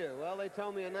 Yeah. Thank you. Well, they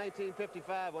told me in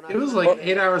 1955 when It was like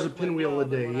 8 hours of Pinwheel a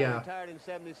day, yeah.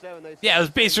 Yeah, it was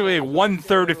basically like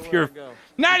 1/3 of your...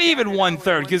 Not even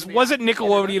 1/3, because wasn't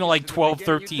Nickelodeon like 12,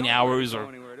 13 hours or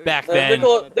back then?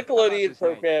 Nickelodeon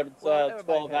programmed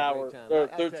 12 hours, or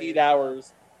 13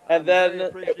 hours. And then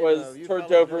it was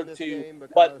turned over to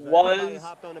what was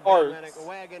Arts,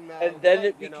 and then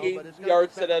it became the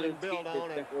Arts and Entertainment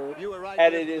Network,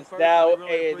 and it is now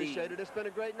A&E.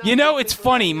 You know, it's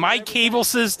funny. My cable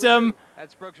system,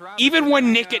 even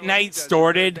when Nick at Night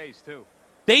started,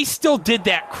 they still did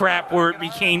that crap where it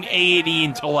became A&E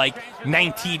until like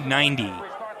 1990.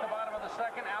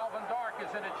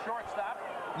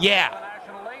 Yeah.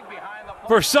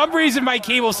 For some reason, my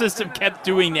cable system kept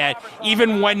doing that,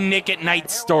 even when Nick at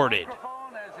Night started.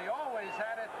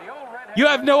 You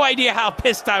have no idea how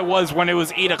pissed I was when it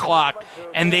was 8 o'clock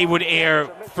and they would air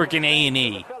freaking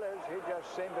A&E.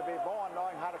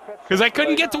 Because I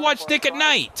couldn't get to watch Nick at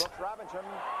Night.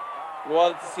 You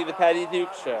wanted to see the Patty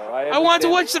Duke show. I wanted to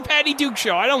watch the Patty Duke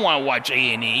show. I don't want to watch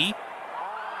A&E.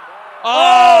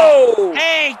 Oh!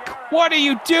 Hank, what are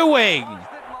you doing?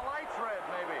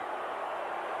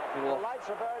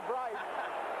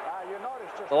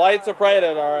 The lights are bright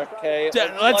at RFK.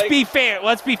 Let's be fair.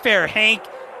 Let's be fair. Hank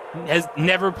has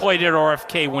never played at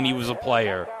RFK when he was a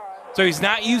player, so he's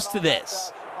not used to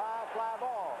this.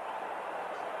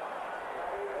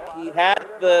 He had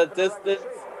the distance.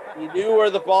 He knew where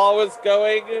the ball was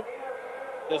going.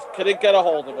 Just couldn't get a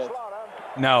hold of it.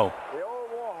 No. The old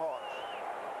Warhorse.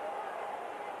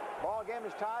 Ball game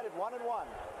is tied at 1-1.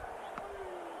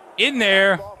 In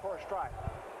there. Ball for a strike.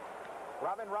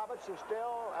 Robin Roberts is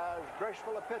still as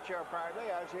graceful a pitcher, apparently,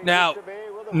 as he Now, used to be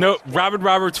with the no, Robin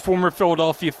Roberts, former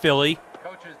Philadelphia Philly.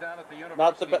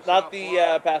 Not the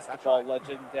basketball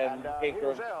legend and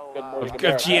anchor of Good Morning Of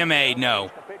America. GMA,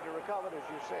 no. recovered, as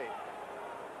you see.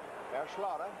 There's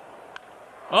Slaughter.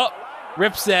 Oh,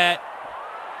 rips that.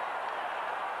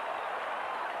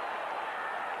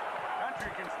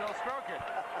 Country can still stroke it.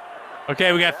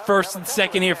 Okay, we got first and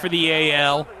second here for the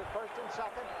AL. First and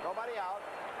second, nobody out.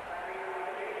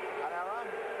 An error,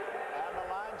 and the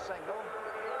line single.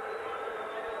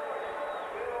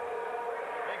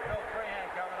 Big Bill Crahan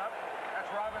coming up.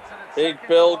 That's Robinson at Big second.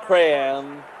 Bill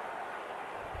Crahan.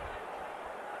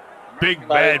 Big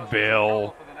Bad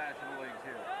Bill.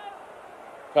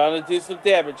 Trying to do some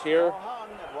damage here.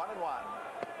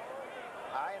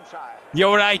 You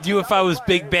know what I'd do if I was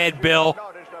Big Bad Bill?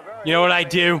 You know what I'd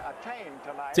do?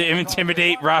 to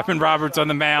intimidate Robin Roberts on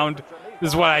the mound.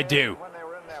 This is what I do.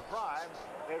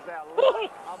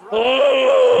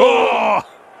 Oh!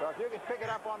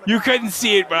 You couldn't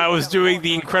see it, but I was doing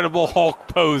the Incredible Hulk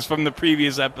pose from the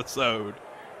previous episode.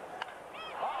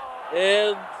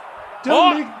 And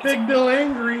don't make Big Bill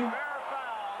angry.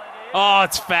 Oh,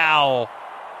 it's foul.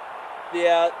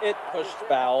 Yeah, it pushed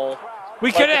foul.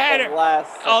 We could have had it.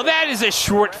 Oh, that is a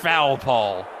short foul,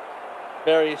 Paul.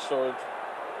 Very short.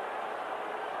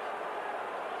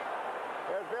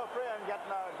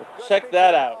 Check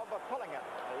that out.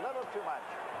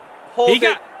 Hold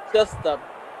it just a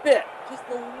bit. Just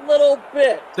a little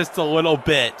bit. Just a little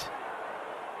bit.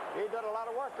 He did a lot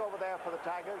of work over there for the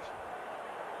Tigers.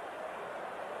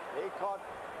 He caught.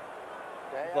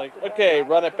 Like, okay,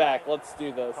 run it back. Let's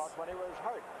do this. When he was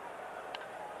hurt.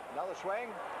 Another swing.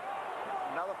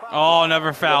 Another foul. Oh,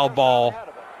 another foul ball.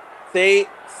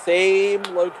 Same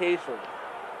location.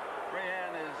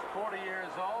 Freehan is 40 years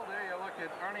old. There you look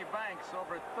at Ernie Banks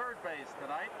over at third base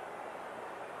tonight.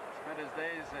 Spent his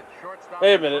days at shortstop.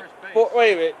 Wait a minute.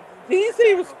 Wait a minute. Did he say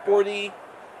he was 40?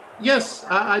 Yes,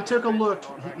 I took a look.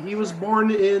 He was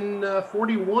born in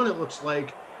 41, it looks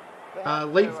like.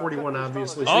 Late 41,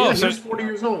 obviously. So, yeah, he was 40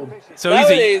 years old. So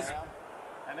he's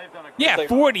yeah,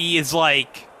 40 is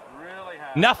like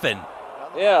nothing.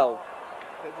 Yeah.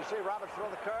 Did you see Roberts throw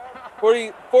the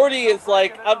curve? 40 is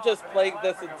like, I'm just playing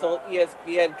this until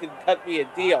ESPN can cut me a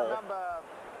deal.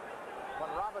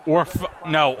 Or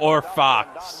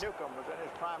Fox.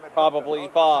 Probably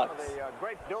Fox.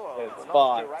 It's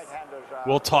Fox.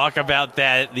 We'll talk about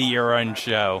that at the year-end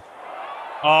show.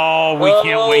 Oh, we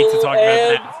can't wait to talk about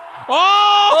that.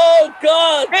 Oh,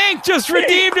 God! Hank just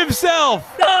redeemed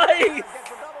himself! Nice!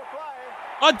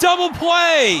 A double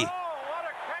play!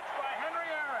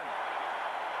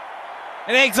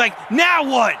 And Hank's like, now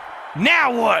what?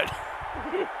 Now what?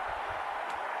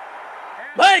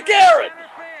 Mike Aaron!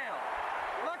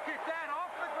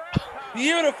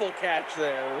 Beautiful catch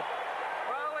there.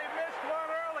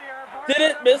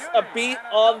 Didn't miss a beat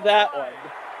on that one.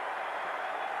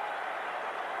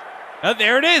 Oh,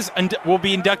 there it is. And we'll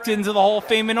be inducted into the Hall of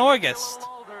Fame in August.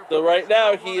 So right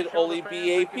now, he'd only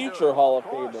be a future Hall of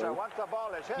Famer.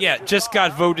 Yeah, just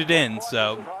got voted in,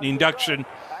 so the induction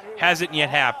hasn't yet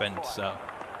happened, so.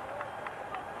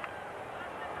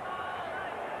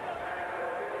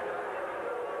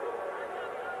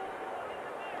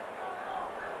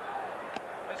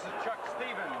 This is Chuck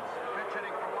Stevens, pitch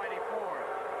hitting for Whitey Ford.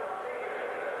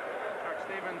 Chuck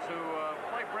Stevens, who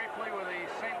played briefly with the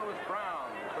St. Louis Browns.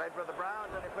 Played with the Browns,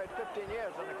 and he played 15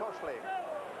 years in the Coast League.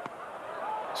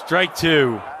 Strike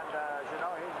two.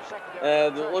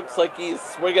 And it looks like he's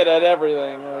swinging at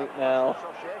everything right now.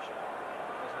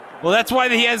 Well, that's why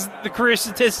he has the career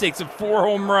statistics of 4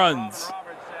 home runs.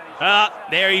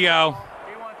 There you go.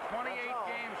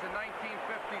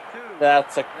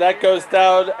 That goes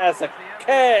down as a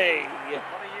K.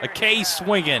 A K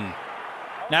swinging.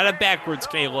 Not a backwards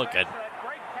K looking.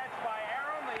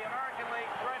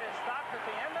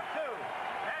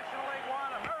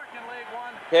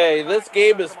 Okay, this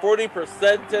game is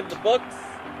 40% in the books.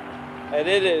 And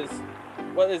it is,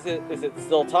 what is it? Is it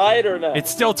still tied or no?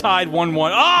 It's still tied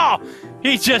 1-1. Oh!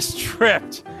 He just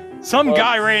tripped. Some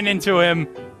guy ran into him.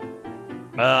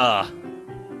 Roberts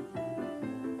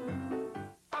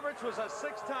was a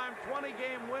 6-time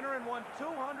 20-game winner and won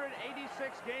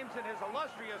 286 games in his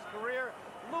illustrious career.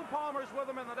 Lou Palmer's with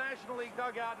him in the National League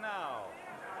dugout now.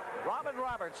 Robin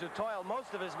Roberts, who toiled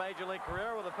most of his major league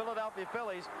career with the Philadelphia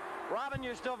Phillies. Robin,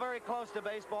 you're still very close to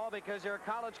baseball because you're a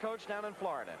college coach down in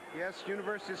Florida. Yes,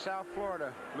 University of South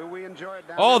Florida. Lou, we enjoy it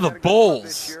down there. Oh, the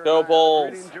Bulls. Go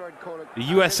Bulls. The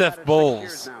USF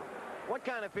Bulls. What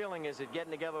kind of feeling is it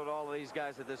getting together with all of these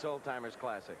guys at this Old Timers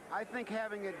Classic? I think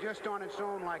having it just on its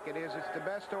own like it is, it's the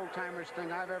best Old Timers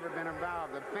thing I've ever been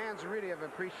involved. The fans really have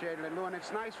appreciated it, Lou, and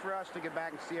it's nice for us to get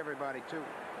back and see everybody, too.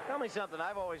 Tell me something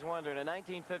I've always wondered. In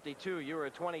 1952, you were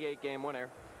a 28-game winner.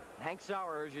 Hank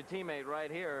Sauer, who's your teammate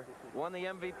right here, won the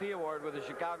MVP award with the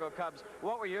Chicago Cubs.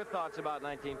 What were your thoughts about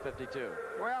 1952?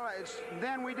 Well,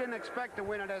 then we didn't expect to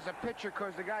win it as a pitcher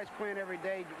because the guys playing every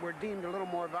day were deemed a little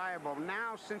more viable.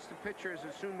 Now, since the pitcher has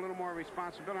assumed a little more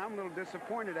responsibility, I'm a little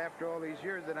disappointed after all these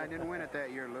years that I didn't win it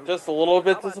that year, Lou. Just a little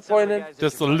bit disappointed?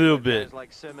 Just a little bit.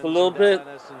 Just a little bit.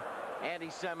 Andy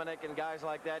Seminick and guys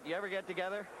like that. You ever get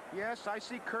together? Yes, I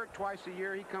see Kurt twice a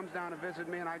year. He comes down to visit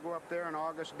me, and I go up there in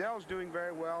August. Dell's doing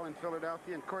very well in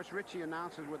Philadelphia, and of course Richie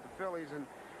announces with the Phillies, and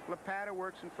LaPata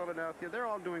works in Philadelphia. They're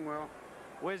all doing well.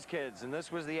 Whiz kids, and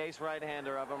this was the ace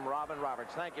right-hander of them, Robin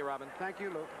Roberts. Thank you, Robin. Thank you,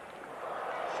 Lou.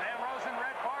 Sam Rosen,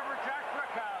 Red Barber, Jack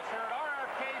Brickhouse here at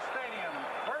RFK Stadium.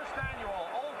 First annual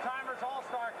Old Timers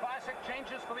All-Star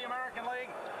changes for the American League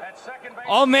at second base.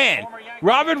 Oh, man.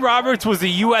 Robin Roberts was a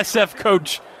USF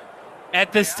coach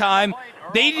at this time.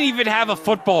 They didn't even have a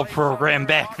football program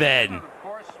back then.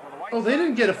 Oh, they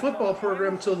didn't get a football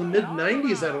program until the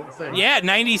mid-'90s, I don't think. Yeah,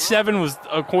 97 was,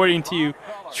 according to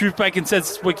Truth by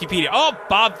Consensus Wikipedia. Oh,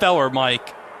 Bob Feller,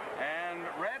 Mike.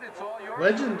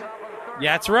 Legend.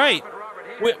 Yeah, that's right.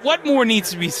 What more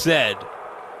needs to be said?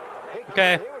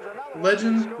 Okay.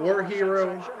 Legend, war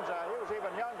hero.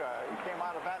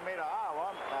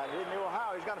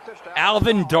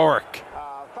 Alvin Dork.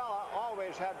 Fella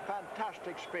always had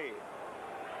fantastic speed.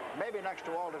 Maybe next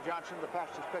to Walter Johnson, the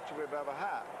fastest pitcher we've ever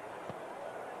had.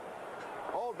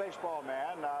 Old baseball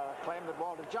man claimed that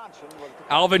Walter Johnson was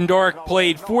the Alvin Dork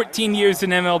played 14 years in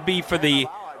MLB for the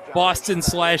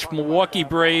Boston/Milwaukee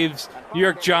Braves, New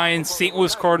York Giants, St.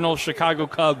 Louis Cardinals, Chicago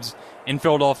Cubs, and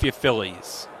Philadelphia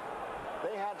Phillies.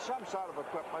 They had some sort of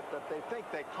equipment that they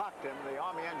think they clocked him, the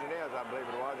Army engineers, I believe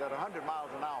it was, at 100 miles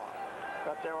an hour.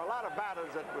 But there were a lot of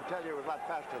batters that would tell you it was a lot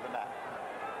faster than that.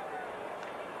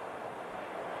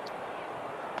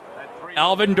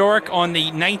 Alvin Dork on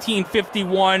the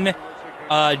 1951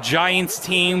 Giants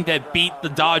team that beat the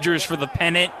Dodgers for the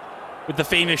pennant with the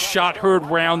famous shot heard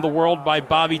round the world by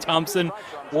Bobby Thompson,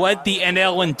 led the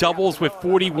NL in doubles with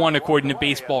 41 according to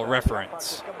Baseball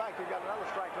Reference.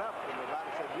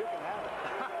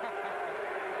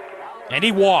 And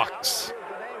he walks.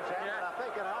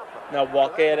 Now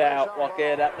walk it out, walk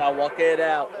it out, now walk it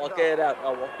out, walk it out,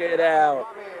 now walk it out.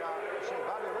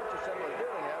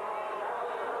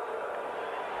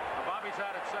 Bobby's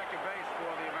out at second base for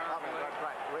the American League. That's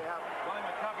right. We have Willie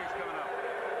McCovey's coming up.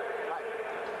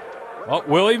 Oh,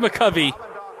 Willie McCovey. Talk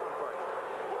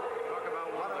about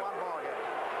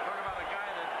a guy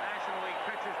that National League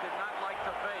pitchers did not like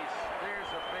to face.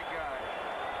 There's a big guy.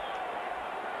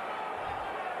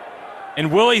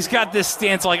 And Willie's got this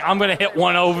stance like, I'm going to hit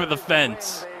one over the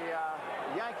fence.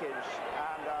 the Yankees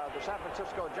and the San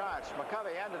Francisco Giants.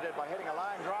 McCovey ended it by hitting a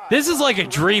line drive. This is like a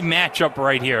dream matchup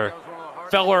right here.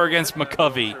 Feller against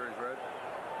McCovey.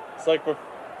 It's like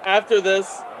after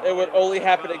this, it would only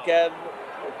happen again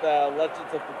with the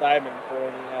Legends of the Diamond for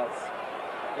anything else.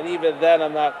 And even then,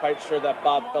 I'm not quite sure that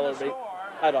Bob Feller made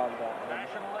head on that.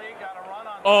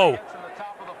 Oh.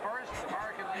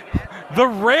 The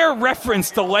rare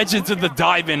reference to Legends of the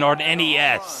Diamond on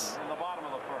NES.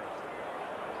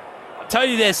 I'll tell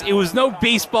you this, it was no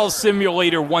Baseball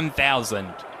Simulator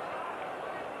 1000.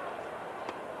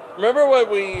 Remember when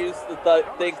we used to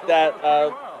think that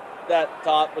that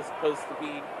dot was supposed to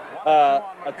be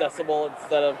a decimal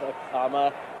instead of a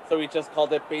comma? So we just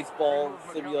called it Baseball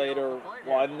Simulator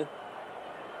 1.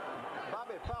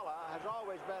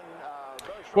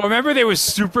 Well, remember there was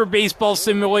Super Baseball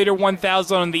Simulator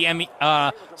 1000 on the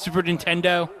Super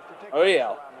Nintendo? Oh,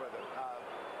 yeah.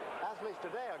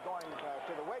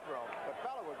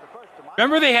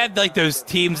 Remember they had like those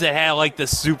teams that had like the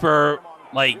super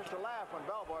like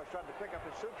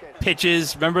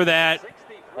pitches? Remember that?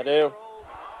 I do.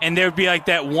 And there would be like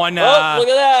that one. Look at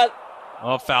that!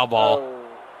 Oh, foul ball.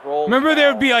 Remember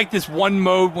there would be like this one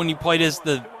mode when you played as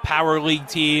the Power League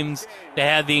teams that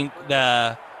had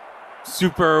the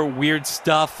super weird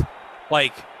stuff,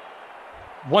 like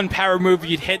one power move,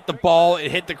 you'd hit the ball, it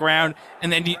hit the ground,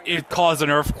 and then it'd cause an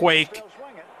earthquake.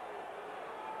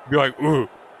 Be like, ooh,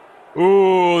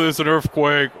 there's an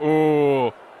earthquake,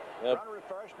 ooh. Yep.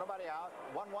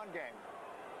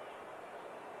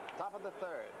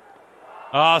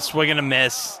 Ah, swing and a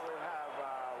miss.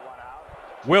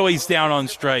 Willie's down on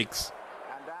strikes.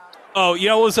 Oh, you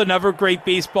know what was another great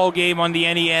baseball game on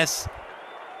the NES?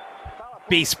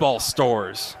 Baseball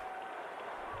Stars.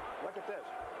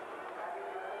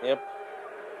 Yep.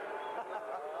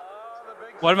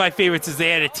 One of my favorites is they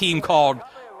had a team called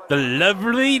the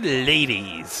Lovely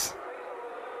Ladies.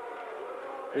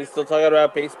 Are you still talking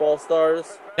about Baseball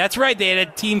Stars? That's right, they had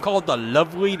a team called the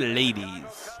Lovely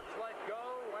Ladies.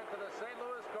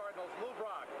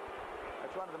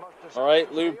 All right,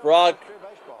 Lou Brock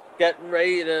getting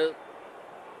ready to...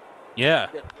 Yeah.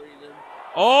 Get ready to...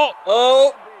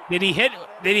 Oh! Did he hit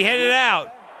it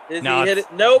out? Did he hit it?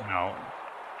 Nope. No.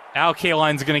 Al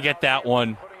Kaline's going to get that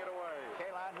one.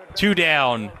 2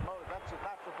 down.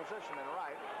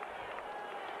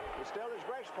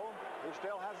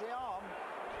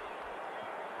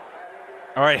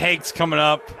 All right, Haig's coming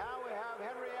up.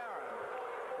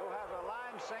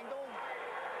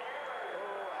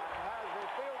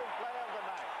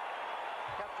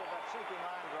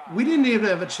 We didn't even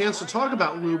have a chance to talk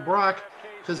about Lou Brock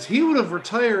because he would have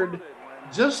retired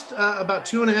just about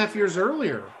 2.5 years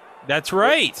earlier. That's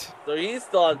right. So he's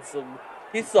done some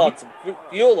He still had some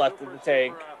fuel left in the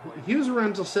tank. He was around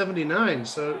until 79,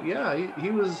 so yeah, he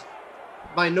was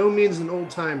by no means an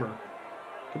old-timer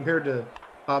compared to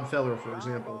Bob Feller, for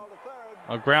example.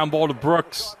 A ground ball to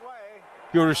Brooks.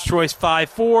 Fielder's choice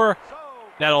 5-4.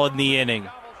 That'll end the inning.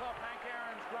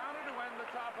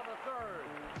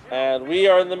 And we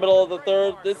are in the middle of the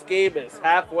third. This game is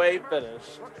halfway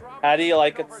finished. How do you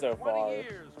like it so far?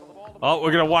 Oh,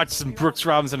 we're going to watch some Brooks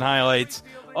Robinson highlights.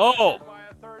 Oh!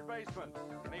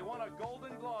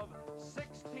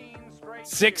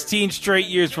 16 straight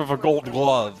years with a gold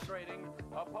glove.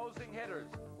 Opposing hitters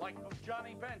like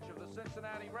Johnny Bench of the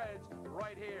Cincinnati Reds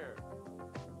right here.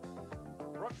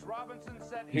 Brooks Robinson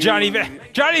set Johnny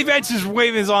Bench is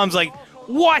waving his arms like,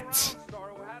 what?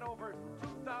 who had over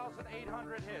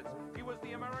 2,800 hits. He was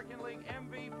the American League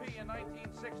MVP in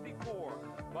 1964,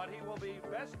 but he will be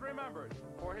best remembered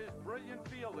for his brilliant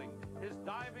fielding, his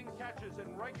diving catches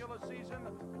in regular season,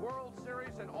 World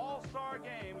Series, and All-Star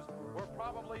games were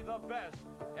probably the best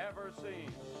ever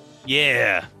seen.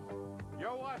 Yeah.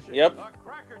 You're watching Yep. the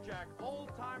Cracker Jack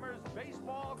Old Timers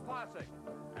Baseball Classic.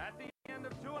 At the end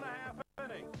of 2.5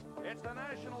 innings, it's the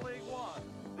National League One,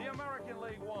 the American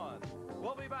League One.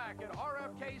 We'll be back at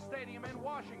RFK Stadium in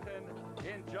Washington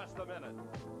in just a minute.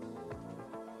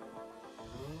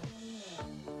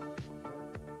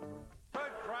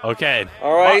 Okay.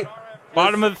 All right.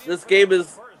 Bottom of this game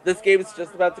is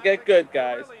just about to get good,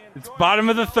 guys. It's bottom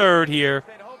of the third here.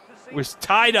 We're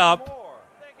tied up.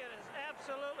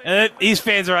 And these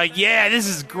fans are like, yeah, this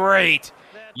is great.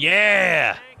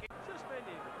 Yeah.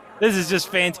 This is just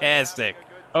fantastic.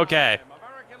 Okay.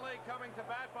 American League coming to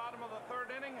bat, bottom of the third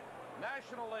inning.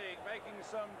 National League making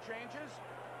some changes.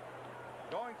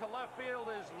 Going to left field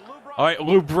is Lou Brock. All right,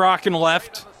 Lou Brock in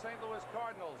left. The St. Louis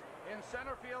Cardinals. In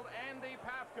center field, Andy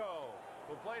Pafko,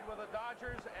 who played with the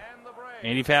Dodgers and the Braves.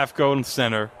 Andy Pafko in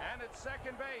center. And at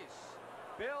second base,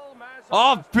 Bill Mazeroski.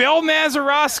 Oh, Bill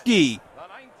Mazeroski.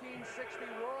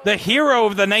 The hero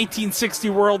of the 1960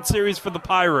 World Series for the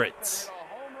Pirates.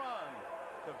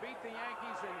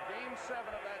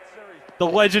 The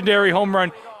legendary home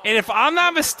run. And if I'm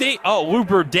not mistaken, Lou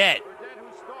Burdett.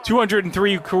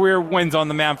 203 career wins on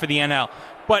the mound for the NL.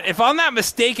 But if I'm not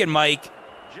mistaken, Mike,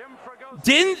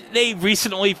 didn't they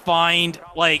recently find,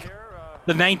 like,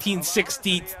 the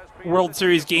 1960 World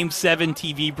Series Game 7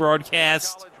 TV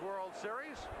broadcast?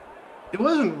 It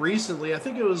wasn't recently. I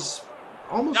think it was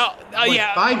almost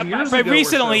 5 years But ago.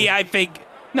 recently, or so. I think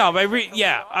I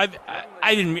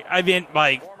meant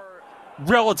like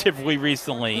relatively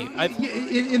recently.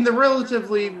 In the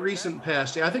relatively recent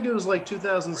past, yeah, I think it was like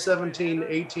 2017,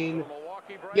 18.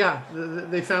 Yeah,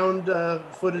 they found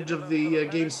footage of the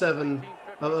Game 7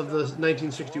 of the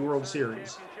 1960 World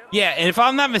Series. Yeah, and if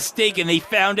I'm not mistaken, they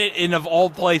found it in, of all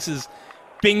places,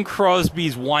 Bing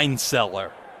Crosby's wine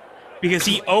cellar. Because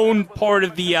he owned part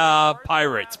of the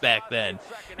Pirates back then.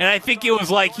 And I think it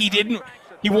was like he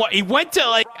went to,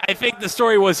 like, I think the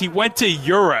story was he went to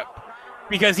Europe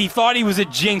because he thought he was a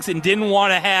jinx and didn't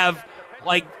want to have,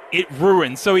 like, it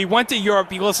ruined. So he went to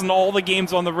Europe, he listened to all the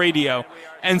games on the radio,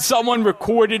 and someone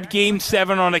recorded Game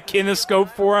 7 on a kinescope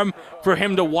for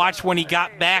him to watch when he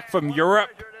got back from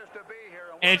Europe.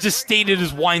 And it just stayed in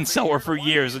his wine cellar for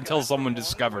years until someone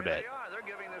discovered it.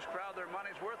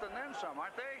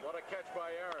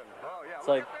 It's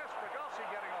like,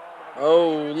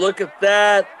 oh, look at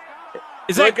that.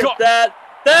 Look at that.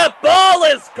 That ball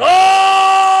is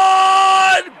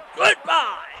gone.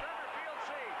 Goodbye.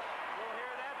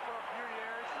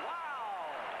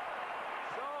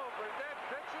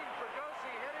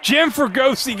 Jim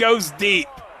Fregosi goes deep.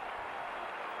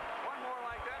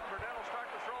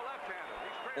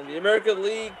 And the American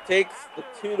League takes the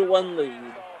 2-1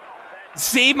 lead.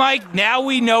 See, Mike, now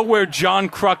we know where John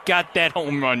Kruk got that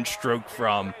home run stroke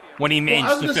from when he managed the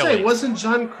I was Phillies. going to say, wasn't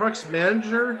John Kruk's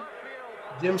manager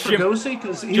Jim Fregosi?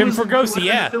 Because he was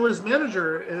the Phillies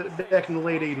manager back in the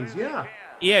late 80s, yeah.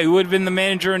 Yeah, he would have been the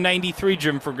manager in 93,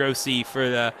 Jim Fregosi, for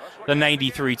the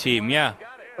 93 team, yeah.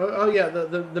 Oh yeah,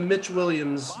 the Mitch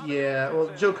Williams, yeah.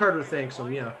 Well, Joe Carter thanks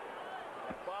him, yeah.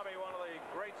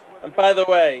 And by the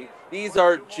way, these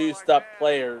aren't juiced up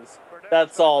players.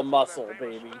 That's all muscle,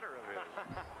 baby.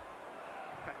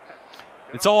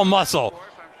 It's all muscle.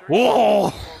 Whoa!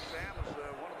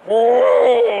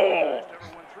 Whoa!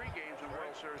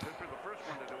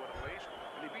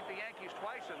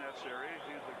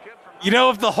 You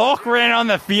know, if the Hulk ran on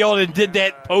the field and did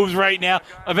that pose right now,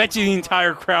 I bet you the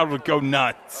entire crowd would go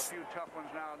nuts.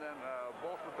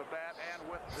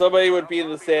 Somebody would be in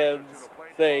the stands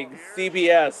saying,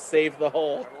 CBS, save the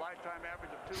Hulk.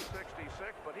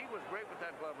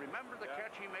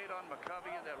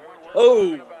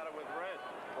 Oh!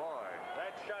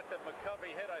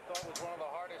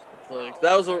 Like,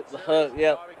 that was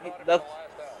yeah. That's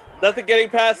nothing getting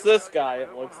past this guy.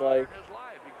 It looks like.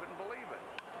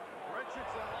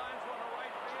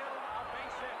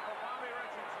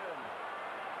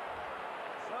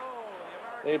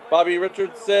 Hey, Bobby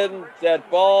Richardson, dead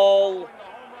ball.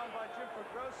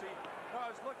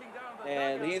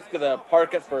 And he's going to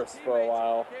park at first for a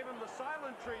while.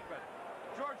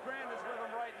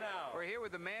 We're here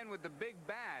with the man with the big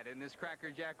bat in this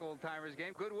Cracker Jack Old Timers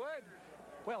game. Goodwood.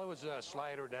 Well, it was a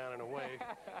slider down and away.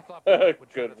 I thought would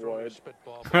try to throw a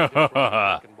spitball, but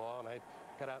it didn't ball, and I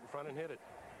got out in front and hit it.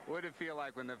 What did it feel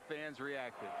like when the fans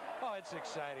reacted? Oh, it's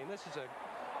exciting. This is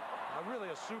really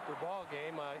a super ball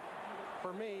game.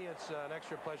 For me, it's an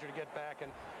extra pleasure to get back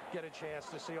and get a chance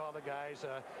to see all the guys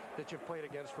that you've played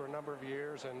against for a number of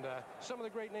years, and some of the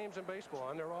great names in baseball,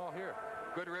 and they're all here.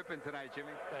 Good ripping tonight,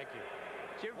 Jimmy. Thank you.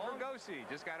 Jim Fregosi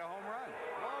just got a home run.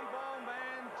 Long ball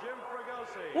man, Jim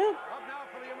Fregosi. Up now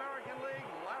for the American League,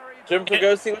 Larry Jim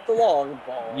Fregosi with the long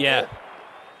ball. Yeah.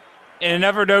 And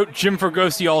another note, Jim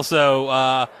Fregosi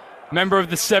also member of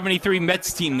the '73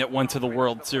 Mets team that went to the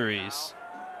World Series.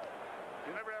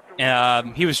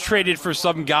 He was traded for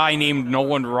some guy named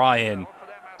Nolan Ryan.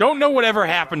 Don't know whatever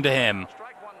happened to him.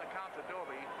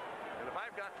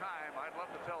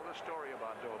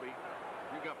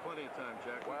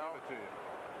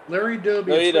 Larry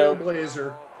Doby, a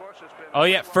trailblazer. Oh,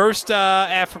 yeah, first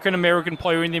African-American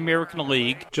player in the American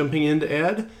League. Jumping in to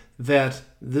add that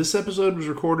this episode was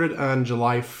recorded on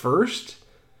July 1st,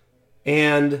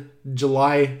 and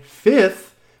July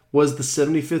 5th was the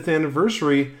 75th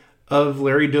anniversary of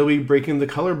Larry Doby breaking the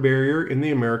color barrier in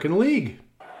the American League.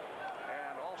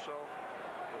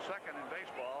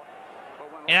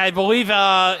 And I believe,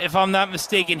 if I'm not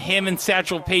mistaken, him and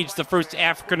Satchel Paige, the first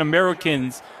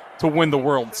African-Americans to win the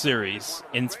World Series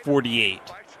in '48.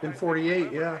 In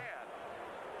 '48, yeah.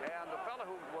 And the fellow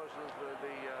who was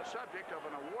the subject of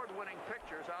an award-winning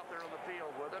pictures out there on the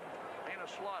field with him, Enos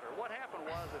Slaughter. What happened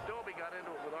was that Doby got into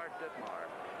it with Art Ditmar.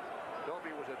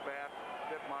 Doby was at bat.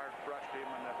 Ditmar brushed him,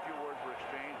 and a few words were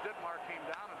exchanged. Ditmar came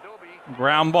down, and Doby...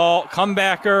 Ground ball,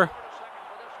 comebacker.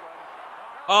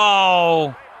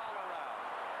 Oh.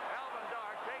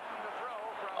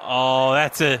 Oh,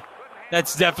 that's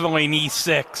definitely an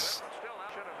E6.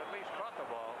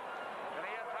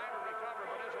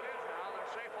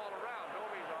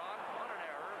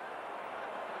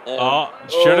 Oh,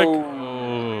 should have.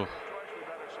 Oh.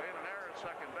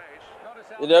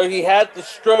 You know, he had the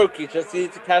stroke. He just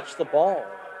needed to catch the ball.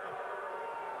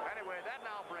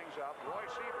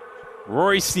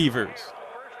 Roy Sievers.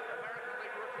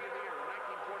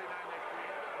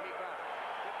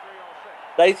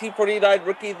 1949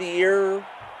 Rookie of the Year,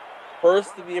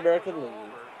 first in the American League.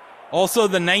 Also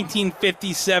the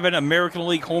 1957 American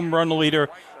League home run leader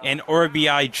and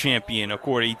RBI champion,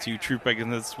 according to Truth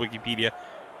Against Wikipedia.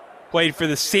 Played for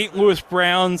the St. Louis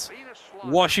Browns,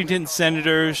 Washington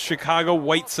Senators, Chicago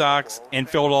White Sox, and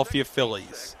Philadelphia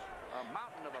Phillies.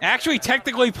 Actually,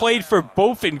 technically played for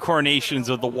both incarnations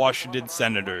of the Washington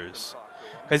Senators,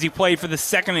 because he played for the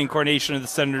second incarnation of the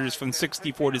Senators from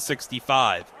 64 to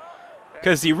 65.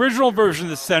 Because the original version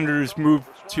of the Senators moved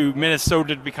to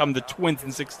Minnesota to become the Twins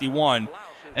in 61,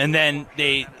 and then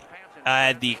they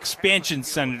had the expansion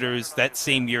Senators that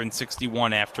same year in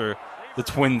 61 after the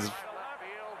Twins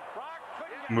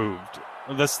moved.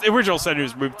 The original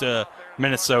Senators moved to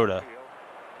Minnesota,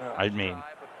 I mean.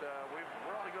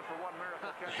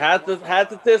 Had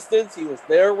the distance, he was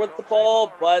there with the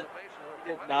ball, but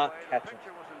did not catch it.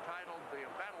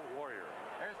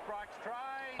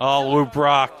 Oh, Lou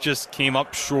Brock just came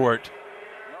up short.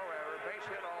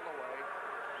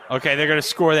 Okay, they're going to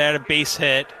score that, a base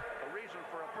hit.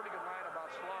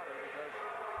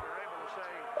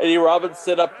 Eddie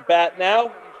Robinson up to bat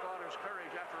now.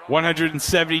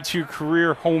 172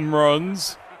 career home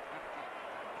runs.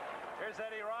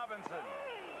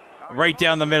 Right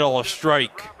down the middle, a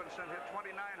strike. Robinson hit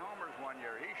 29 homers one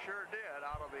year. He sure did,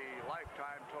 out of the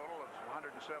lifetime total of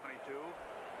 172.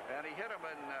 And he hit them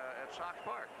at Sox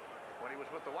Park when he was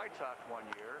with the White Sox one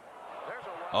year. There's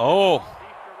a Oh.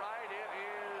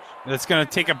 That's going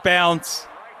to take a bounce.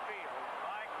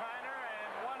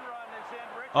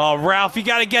 Oh, Ralph, you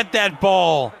got to get that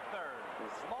ball.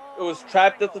 It was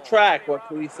trapped at the track. What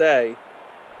can we say?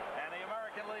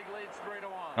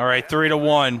 All right,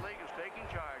 3-1.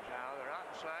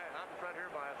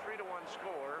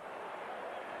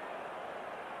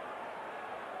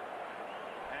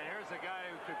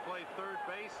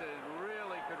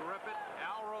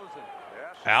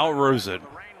 Al Rosen. The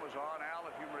rain was on. Al,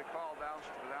 if you recall,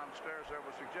 downstairs there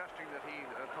was suggesting that he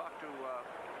talked to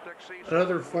Dick Cecil.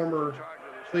 Another former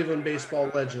Cleveland baseball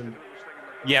legend.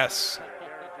 Yes.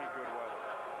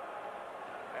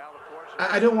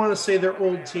 I don't want to say their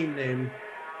old team name.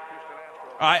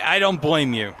 I don't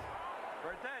blame you.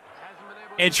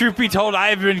 And truth be told, I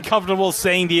have been comfortable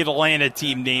saying the Atlanta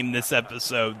team name this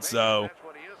episode, so. That's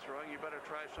what he is throwing. You better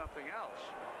try something else.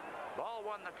 Ball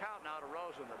won the count now to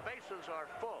Rosen. The bases are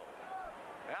full.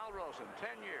 Al Rosen, 10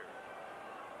 years.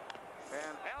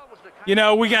 And Al was the You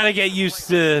know, we got to get used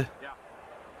to.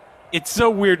 It's so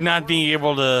weird not being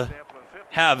able to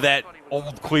have that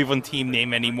old Cleveland team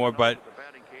name anymore, but.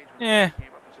 Eh. Are you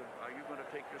going to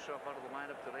take yourself out of the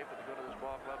lineup today to go to this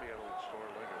ball club? He had a little sore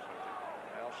leg or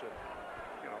something. Al said,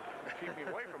 you know, keep me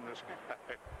away from this guy.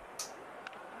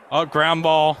 Oh, ground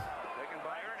ball.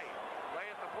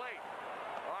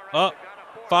 Oh,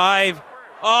 5.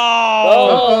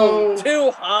 Oh!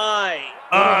 Too high.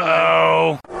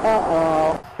 Uh-oh.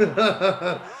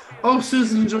 Oh,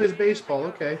 Susan enjoys baseball.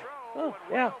 Okay. Oh,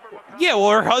 yeah. Yeah,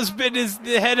 well, her husband is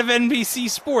the head of NBC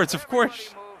Sports, of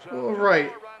course. All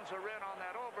right.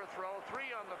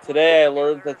 Today I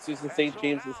learned that Susan St.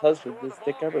 James's husband is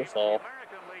Dick Ebersol.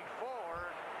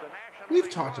 We've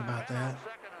talked about that.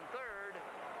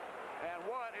 And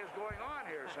what is going on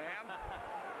here, Sam? A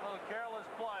little careless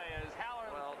play as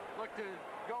Haller looked to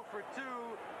go for 2.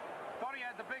 Thought he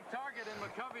had the big target in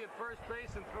McCovey at first base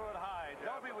and threw it high.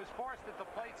 Dobie was forced at the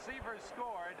plate. Sievers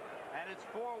scored, and it's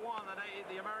 4-1.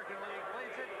 The American League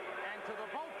leads it, and to the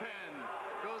bullpen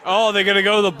goes. Oh, they're going to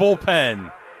go to the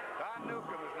bullpen.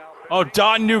 Oh,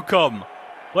 Don Newcomb,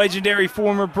 legendary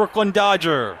former Brooklyn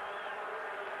Dodger.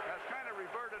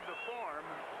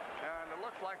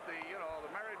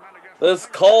 This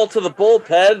call to the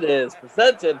bullpen is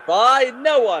presented by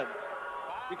no one,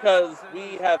 because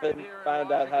we haven't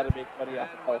found out how to make money off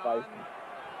of televising.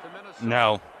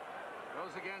 No.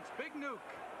 Goes against Big Nuke.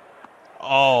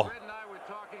 Oh. Red and I were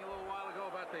talking a little while ago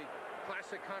about the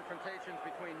classic confrontations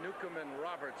between Newcomb and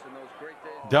Roberts in those great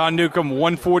days. Don Newcomb,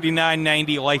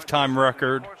 149.90 lifetime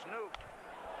record.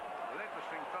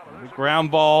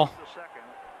 Ground ball.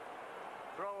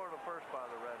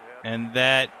 And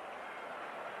that.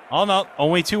 Oh, no.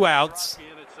 Only 2 outs.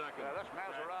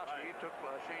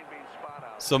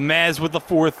 So Maz with the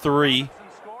 4-3.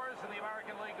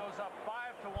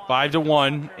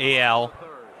 5-1. AL.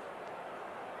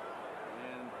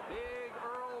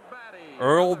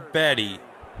 Earl Betty.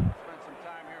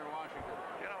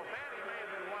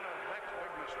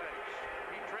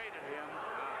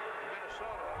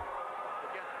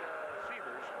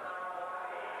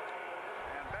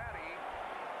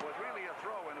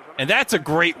 And that's a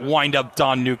great windup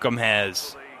Don Newcomb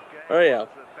has. Oh, yeah.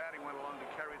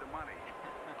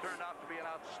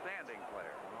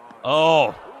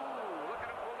 Oh.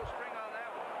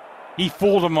 He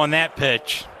fooled him on that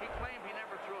pitch.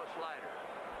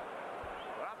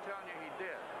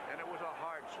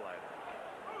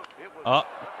 Line.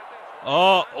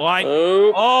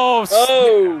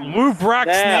 Lou Brock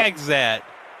snags that.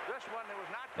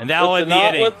 And that'll end the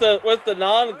inning. With the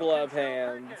non-glove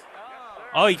hand.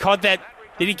 Oh, he caught that.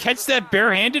 Did he catch that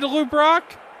barehanded, Lou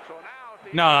Brock?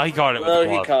 No, he caught it with the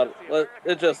glove. He caught it.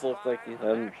 It just looked like he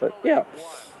didn't, but yeah.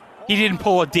 He didn't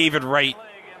pull a David Wright.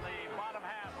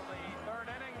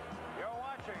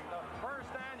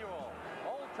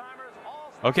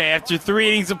 Okay, after 3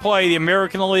 innings of play, the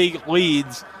American League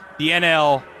leads the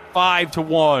NL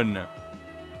 5-1.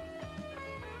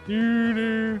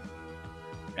 And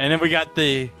then we got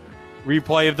the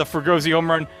replay of the Fregosi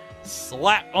home run.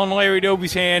 Slap on Larry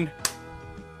Dobie's hand.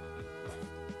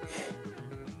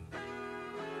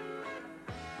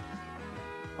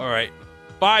 All right.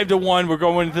 5-1. We're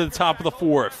going into the top of the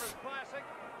 4th.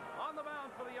 On the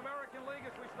mound for the American League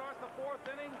as we start the 4th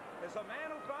inning is a man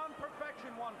who found perfection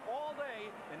one fall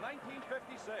day in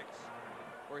 1956.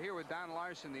 We're here with Don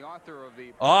Larson, the author of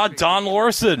the. Don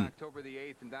Larson.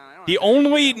 The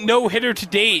only no-hitter to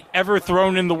date ever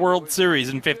thrown in the World Series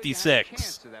in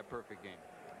 56.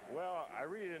 Well, I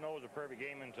really didn't know it was a perfect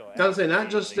game until. Gotta say, not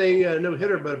just a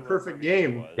no-hitter, but a perfect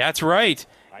game. That's right.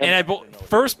 And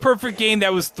first perfect game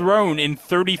that was thrown in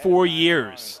 34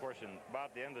 years. Of course, in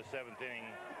about the end of the 7th inning,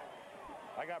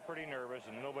 I got pretty nervous,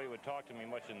 and nobody would talk to me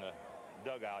much in the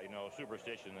dugout,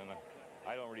 superstition. And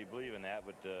I don't really believe in that,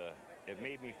 but it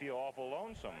made me feel awful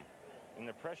lonesome. And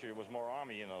the pressure was more on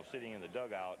me, sitting in the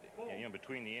dugout,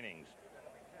 between the innings.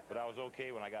 But I was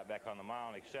okay when I got back on the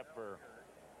mound, except for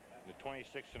the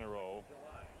 26th in a row.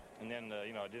 And then,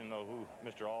 I didn't know who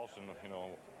Mr. Olson,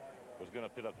 was going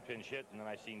to put up the pinch hit, and then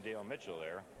I seen Dale Mitchell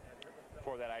there.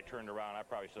 Before that, I turned around. I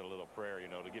probably said a little prayer,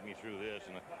 to get me through this.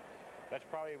 And that's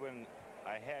probably when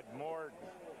I had more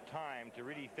time to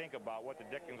really think about what the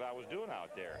dickens I was doing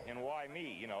out there and why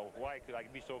me, you know, why could I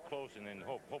be so close and then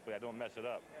hopefully I don't mess it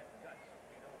up.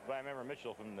 But I remember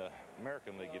Mitchell from the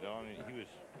American League, you know, and he was,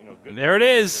 you know, good. There it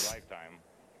is. Lifetime.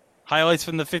 Highlights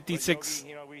from the 56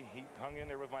 You know, he hung in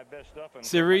there with my best stuff, and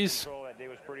series. Control that day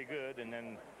was pretty good, and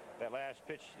then that last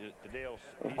pitch to Dale.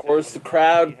 Of course, the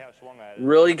crowd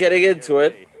really getting into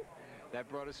it. That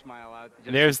brought a smile out.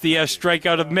 There's the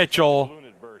strikeout of Mitchell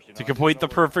to complete the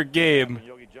perfect game.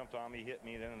 Yogi jumped on me, hit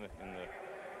me. Then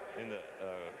in the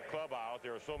club out,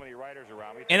 there were so many riders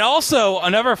around me. And also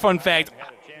another fun fact,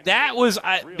 that was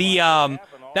that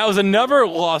was another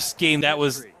lost game that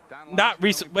was not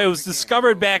recent. It was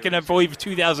discovered back in, I believe,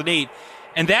 2008,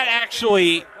 and that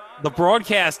actually, the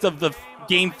broadcast of the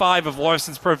Game 5 of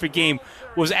Larson's Perfect Game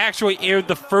was actually aired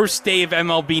the first day of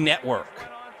MLB Network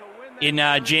in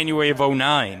January of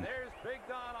 2009.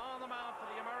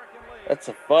 That's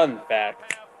a fun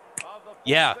fact.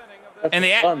 Yeah. That's and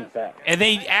a fun fact. And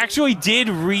they actually did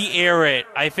re-air it,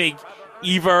 I think,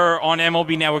 either on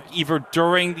MLB Network, either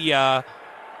during the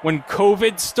when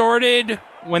COVID started,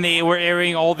 when they were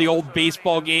airing all the old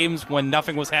baseball games when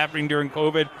nothing was happening during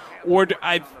COVID, or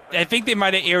I think they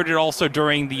might have aired it also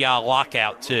during the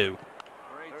lockout too.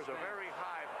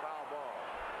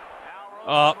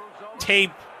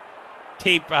 Tape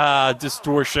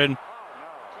distortion.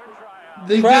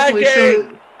 They've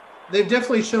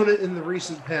definitely shown it in the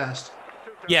recent past.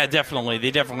 Yeah, definitely.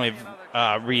 They definitely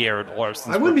re-aired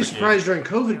Larson's. I wouldn't be Perfect surprised during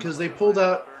COVID because they pulled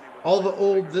out all the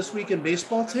old This Week in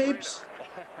Baseball tapes.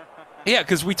 Yeah,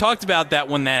 because we talked about that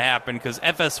when that happened, because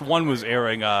FS1 was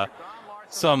airing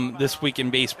some This Week in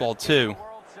Baseball too.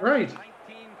 Right.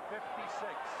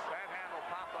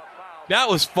 That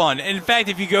was fun. And in fact,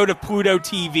 if you go to Pluto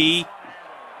TV,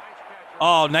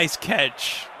 oh, nice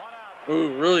catch.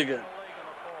 Ooh, really good.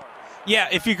 Yeah,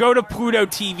 if you go to Pluto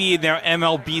TV in their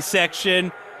MLB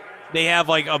section, they have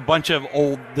like a bunch of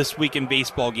old This Week in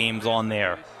Baseball games on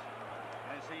there.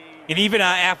 And even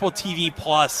Apple TV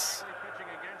Plus,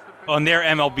 on their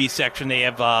MLB section, they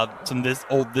have some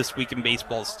old This Week in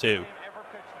Baseballs too.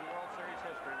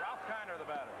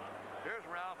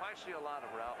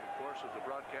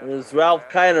 There's Ralph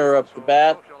Kiner up the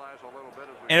bat.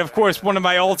 And of course, one of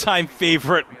my all-time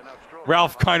favorite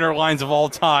Ralph Kiner lines of all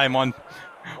time on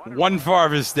One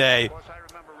Father's Day.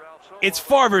 It's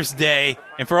Father's Day,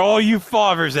 and for all you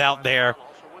fathers out there,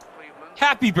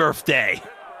 happy birthday.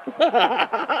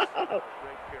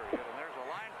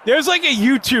 There's like a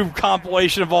YouTube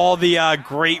compilation of all the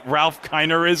great Ralph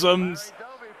Kiner-isms.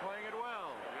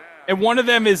 And one of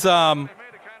them is a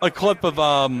clip of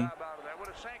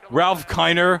Ralph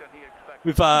Kiner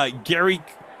with Gary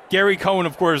Cohen,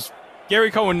 of course.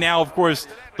 Gary Cohen now, of course,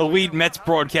 the lead Mets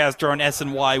broadcaster on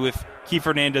SNY with Keith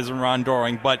Hernandez and Ron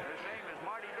Doring. But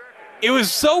it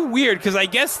was so weird because I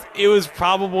guess it was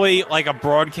probably like a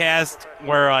broadcast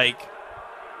where, like,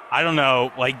 I don't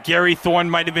know, like Gary Thorne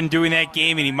might have been doing that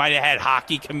game and he might have had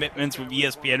hockey commitments with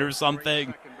ESPN or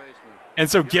something. And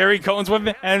so Gary Cohen's with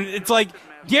him, and it's like,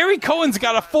 Gary Cohen's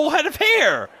got a full head of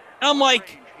hair. And I'm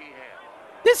like,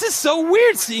 this is so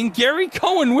weird seeing Gary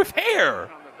Cohen with hair.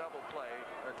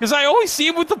 Because I always see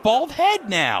him with the bald head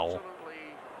now.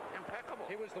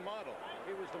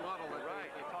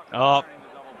 Oh,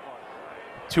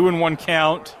 2-1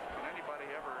 count.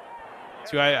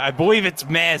 So I believe it's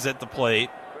Maz at the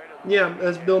plate. Yeah,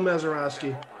 that's Bill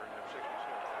Mazeroski.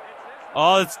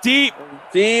 Oh, it's deep.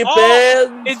 Deep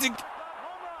end. It's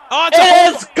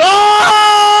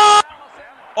gone!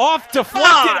 Off,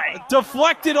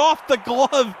 deflected off the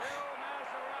glove.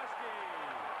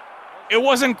 It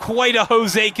wasn't quite a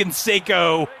Jose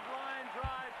Canseco,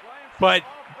 but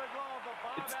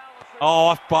it's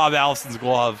off Bob Allison's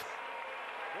glove.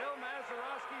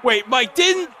 Wait, Mike,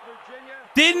 didn't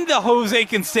the Jose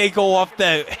Canseco off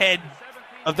the head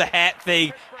of the hat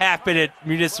thing happen at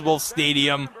Municipal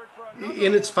Stadium?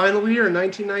 In its final year,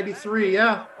 1993,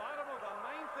 yeah.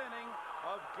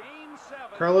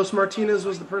 Carlos Martinez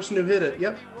was the person who hit it,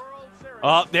 yep.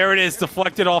 Oh, there it is,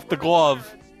 deflected off the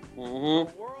glove.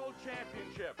 Mm-hmm.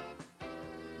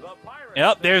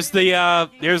 Yep, there's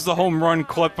the home run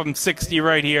clip from 60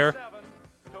 right here.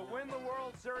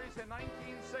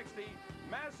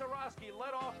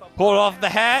 Pulled off the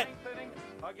hat.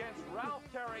 Against Ralph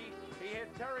Terry, he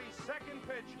hit Terry's second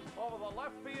pitch over the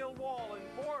left field wall in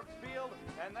Forbes Field,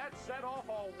 and that set off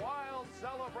a wild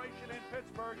celebration in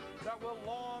Pittsburgh that will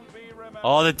long be remembered.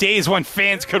 Oh, the days when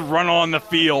fans could run on the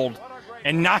field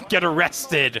and not get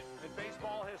arrested.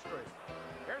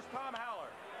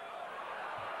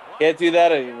 Can't do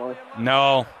that anymore.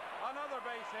 No.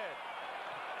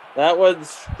 That one's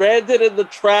stranded in the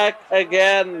track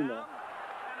again.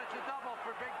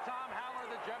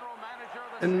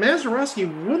 And Mazeroski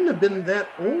wouldn't have been that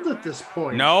old at this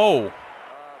point. No.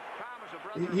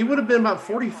 He would have been about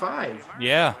 45.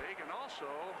 Yeah.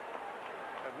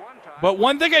 But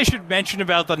one thing I should mention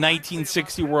about the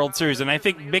 1960 World Series, and I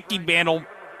think Mickey Mantle,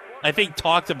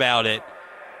 talked about it.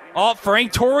 Oh,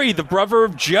 Frank Torrey, the brother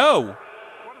of Joe,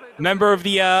 member of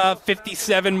the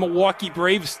 57 Milwaukee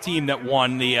Braves team that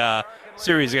won the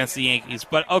series against the Yankees.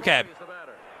 But, okay.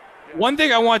 One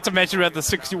thing I want to mention about the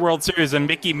 60 World Series, and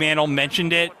Mickey Mantle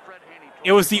mentioned it,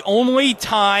 it was the only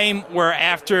time where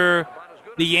after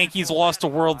the Yankees lost a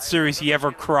World Series, he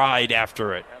ever cried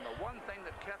after it.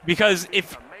 Because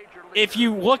if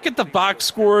you look at the box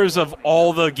scores of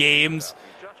all the games,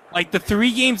 like the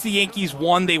 3 games the Yankees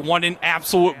won, they won in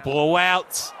absolute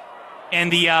blowouts.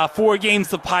 And the 4 games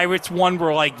the Pirates won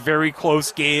were like very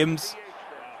close games.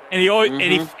 And he always,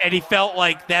 and he felt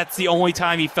like that's the only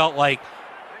time he felt like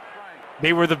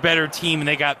they were the better team and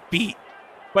they got beat.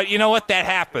 But you know what? That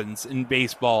happens in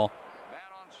baseball.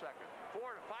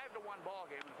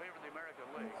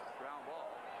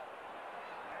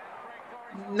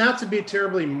 Not to be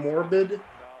terribly morbid,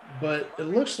 but it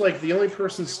looks like the only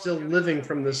person still living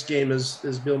from this game is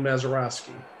Bill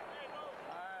Mazeroski.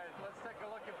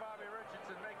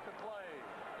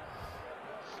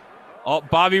 Oh,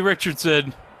 Bobby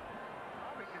Richardson,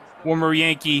 former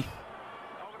Yankee,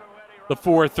 the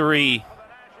 4-3.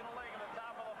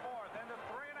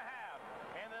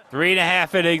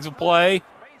 3.5 innings of play.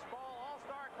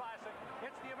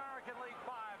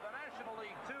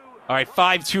 All right,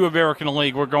 5-2 American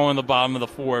League. We're going to the bottom of the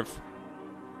 4th.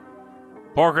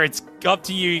 Parker, it's up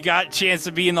to you. You got a chance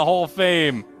to be in the Hall of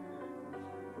Fame.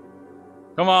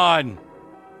 Come on.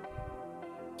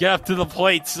 Get up to the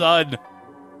plate, son.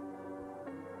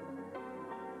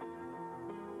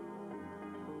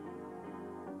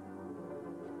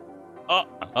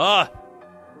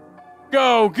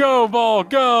 Go, ball,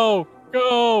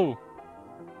 go.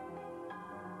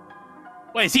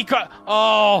 Wait, is he caught?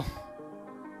 Oh.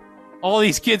 All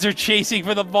these kids are chasing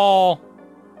for the ball.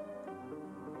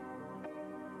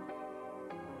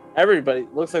 Everybody,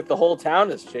 looks like the whole town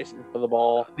is chasing for the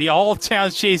ball. The whole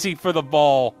town's chasing for the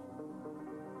ball.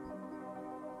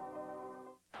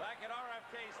 Back at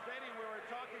RFK Stadium, we were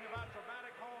talking about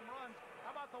dramatic home runs.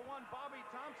 How about the one Bobby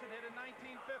Thompson hit in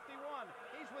 1951?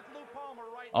 He's with Lou Palmer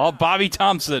right now. Oh, Bobby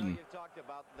Thompson. You talked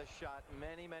about the shot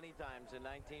many times in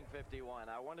 1951.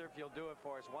 I wonder if you'll do it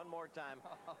for us one more time.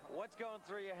 What's going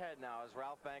through your head now as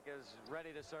Ralph Banca is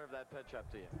ready to serve that pitch up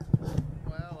to you?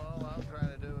 Well, all I'm trying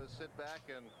to do is sit back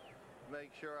and make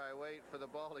sure I wait for the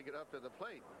ball to get up to the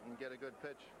plate and get a good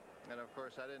pitch. And, of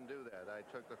course, I didn't do that. I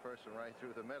took the first one right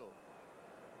through the middle.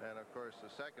 And, of course, the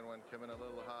second one came in a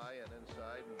little high and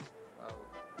inside, and I'll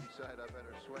decide I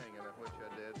better swing, and which I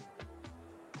did.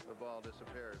 The ball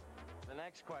disappeared. The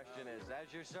next question is,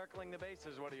 as you're circling the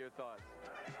bases, what are your thoughts?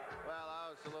 Well, I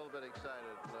was a little bit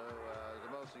excited, Lou.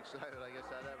 The most excited I guess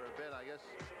I'd ever been. I guess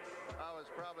I was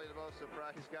probably the most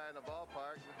surprised guy in the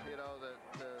ballpark, you know, that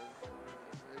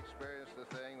experienced the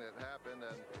thing that happened.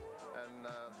 And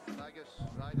I guess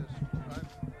I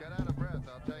got out of breath,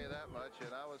 I'll tell you that much.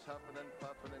 And I was huffing and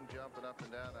puffing and jumping up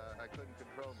and down. I couldn't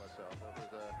control myself. It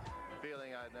was a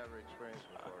feeling I'd never experienced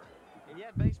before. And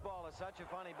yet baseball is such a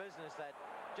funny business that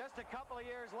just a couple of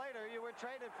years later, you were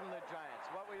traded from the Giants.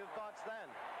 What were your thoughts then?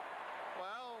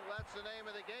 Well, that's the name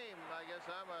of the game. I guess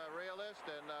I'm a realist,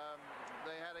 and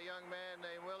they had a young man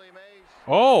named Willie Mays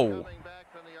coming back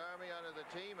from the Army onto the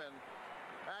team, and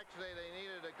actually they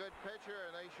needed a good pitcher,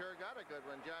 and they sure got a good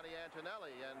one, Johnny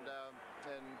Antonelli. And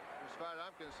as far as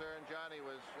I'm concerned, Johnny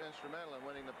was instrumental in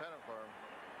winning the pennant for him.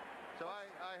 So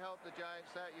I helped the Giants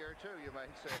that year, too, you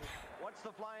might say. What's the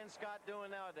Flying Scot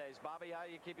doing nowadays? Bobby, how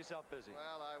do you keep yourself busy?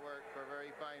 Well, I work for a very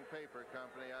fine paper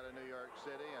company out of New York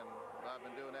City, and I've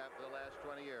been doing that for the last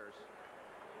 20 years.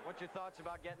 What's your thoughts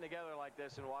about getting together like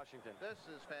this in Washington? This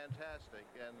is fantastic,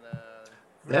 and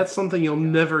that's something you'll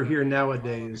never hear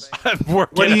nowadays.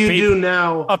 What do you do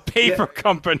now? A paper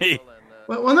company.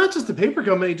 Well, not just a paper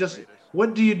company. Just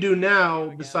what do you do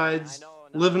now besides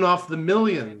living off the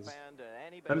millions?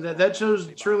 I mean, that shows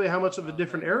truly how much of a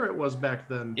different era it was back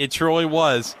then. It truly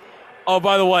was. Oh,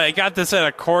 by the way, I got this at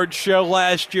a card show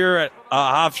last year at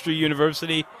Hofstra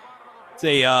University. It's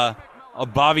a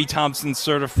Bobby Thompson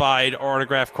certified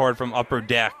autograph card from Upper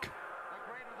Deck.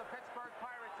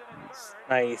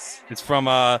 Nice. It's from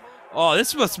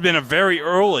this must have been a very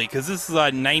early, because this is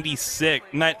 96,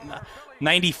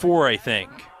 94, I think.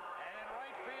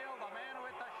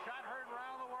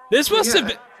 This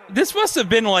must have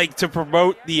been like to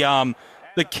promote the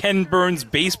Ken Burns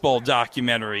baseball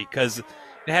documentary, because it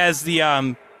has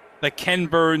the Ken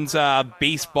Burns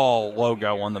baseball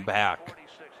logo on the back.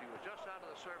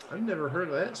 I've never heard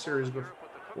of that series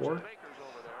before.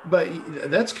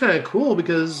 But that's kind of cool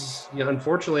because,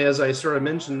 unfortunately, as I sort of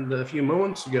mentioned a few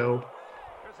moments ago,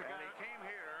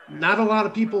 not a lot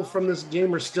of people from this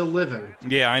game are still living.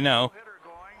 Yeah, I know.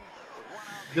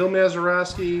 Bill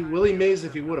Mazeroski, Willie Mays,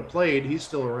 if he would have played, he's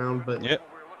still around, but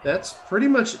that's pretty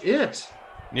much it.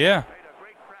 Yeah.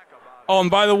 Oh, and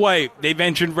by the way, they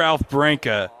mentioned Ralph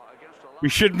Branca. We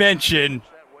should mention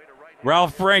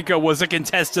Ralph Branca was a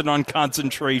contestant on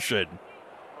Concentration.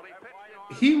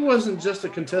 He wasn't just a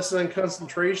contestant on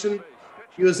Concentration.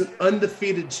 He was an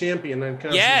undefeated champion on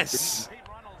Concentration. Yes!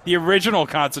 The original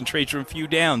Concentration, Few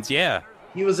Downs, yeah.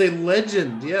 He was a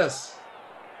legend, yes.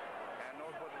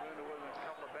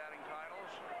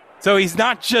 So he's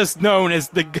not just known as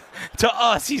to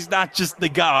us, he's not just the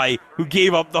guy who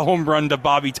gave up the home run to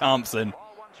Bobby Thompson.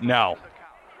 No.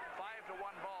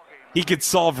 He could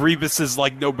solve rebuses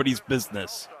like nobody's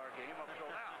business.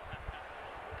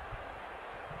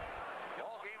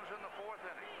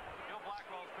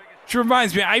 Which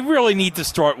reminds me, I really need to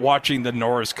start watching the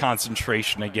Norris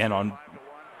Concentration again on...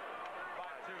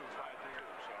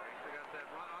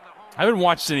 I haven't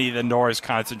watched any of the Norris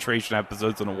Concentration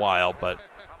episodes in a while, but...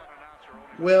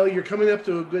 Well, you're coming up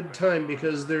to a good time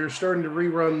because they're starting to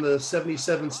rerun the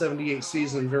 77-78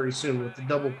 season very soon with the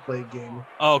double play game.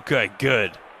 Oh,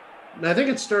 good. And I think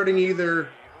it's starting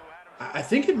I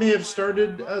think it may have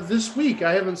started this week.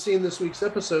 I haven't seen this week's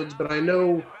episodes, but I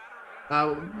know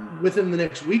within the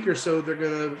next week or so they're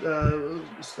going to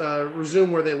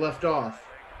resume where they left off.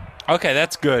 Okay,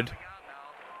 that's good.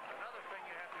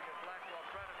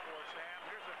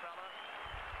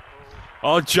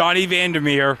 Oh, Johnny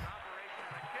Vandermeer.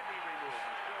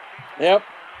 Yep.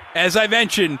 As I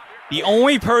mentioned, the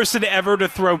only person ever to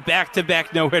throw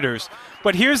back-to-back no-hitters.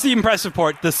 But here's the impressive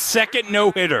part. The second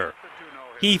no-hitter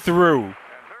he threw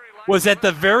was at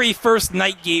the very first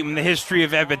night game in the history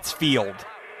of Ebbets Field. Who's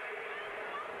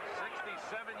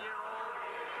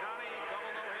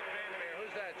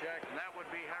that, Jack? And that would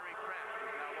be Harry Kraft,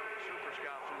 who's now one of the super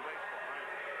scouts in baseball.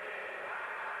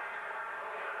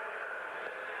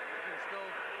 He can still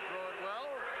throw it well.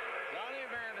 Johnny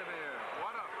Vandermeer.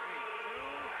 What a feat.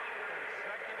 2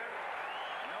 consecutive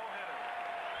no-hitters.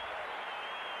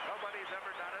 Nobody's ever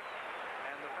done it.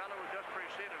 And the fellow who just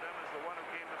preceded him is the one who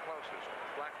came the closest,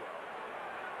 Blackwell.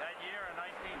 That year in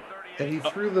 1938. And he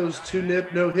threw those 2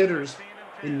 no-hitters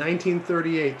in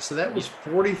 1938. So that was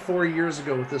 44 years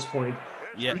ago at this point.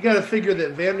 Yeah. You got to figure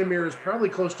that Vandermeer is probably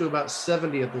close to about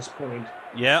 70 at this point.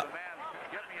 Yeah.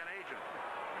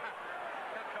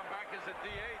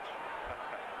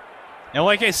 And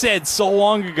like I said so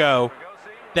long ago,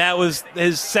 that was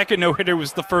his second no-hitter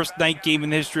was the first night game in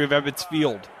the history of Ebbets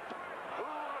Field.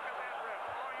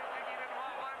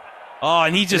 Oh,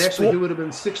 and he just... And actually, he would have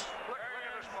been 6...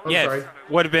 sorry.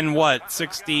 Would have been what,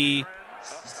 60...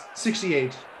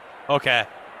 68. Okay.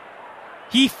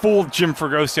 He fooled Jim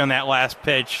Fregosi on that last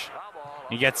pitch.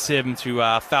 He gets him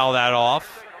to foul that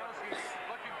off.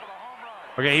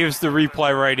 Okay, here's the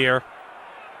replay right here.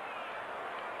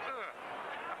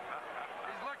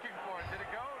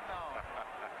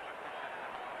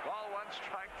 Ball 1,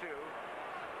 strike 2.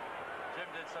 Jim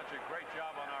did such a great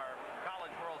job on our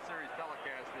College World Series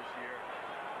telecast this year.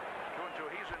 2-2.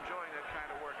 He's enjoying that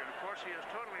kind of work. And, of course, he has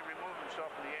totally removed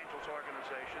himself from the Angels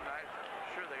organization. I'm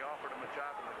sure they offered him a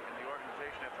job in the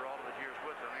organization after all of his years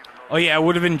with them. Oh, yeah, it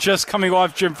would have been just coming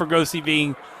off Jim Fregosi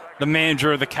being the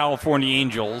manager of the California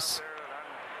Angels.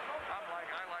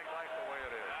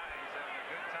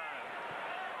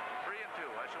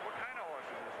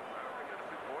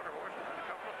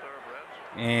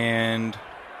 And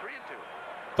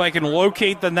if I can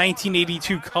locate the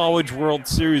 1982 College World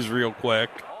Series real quick.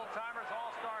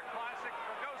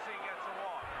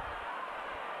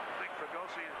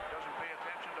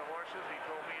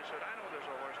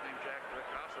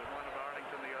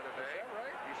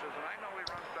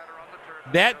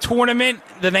 That tournament,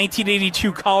 the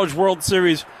 1982 College World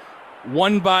Series,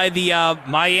 won by the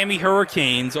Miami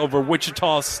Hurricanes over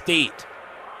Wichita State.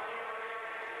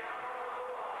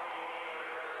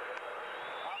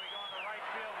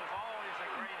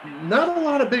 Not a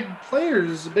lot of big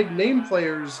players, big name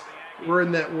players, were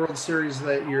in that World Series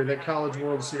that year, that College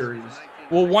World Series.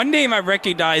 Well, one name I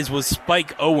recognized was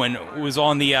Spike Owen, who was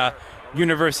on the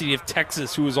University of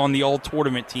Texas, who was on the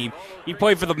all-tournament team. He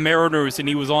played for the Mariners, and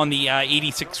he was on the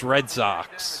 86 Red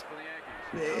Sox.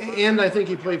 And I think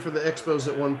he played for the Expos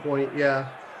at one point, yeah.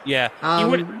 Yeah, he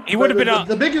would have been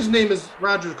the biggest name is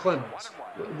Roger Clemens.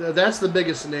 That's the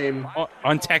biggest name.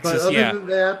 On Texas, but yeah. Other than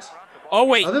that... Oh,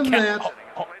 wait. Other than that...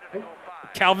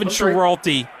 Calvin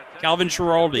Schiraldi. Calvin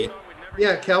Schiraldi.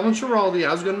 Yeah, Calvin Schiraldi.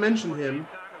 I was going to mention him.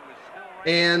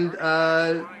 And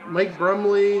Mike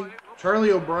Brumley,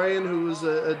 Charlie O'Brien, who was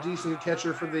a decent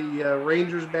catcher for the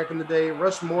Rangers back in the day.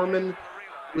 Russ Morman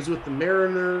was with the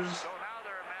Mariners.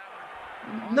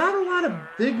 Not a lot of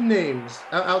big names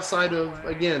outside of,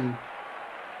 again,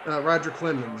 Roger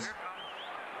Clemens.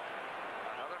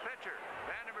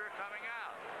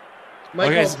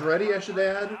 Michael Andretti, I should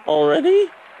add. Already?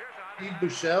 Steve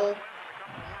Buechele.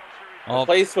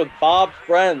 Replaced with Bob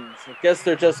Friends. I guess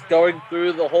they're just going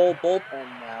through the whole bullpen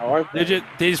now, aren't they?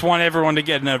 They just want everyone to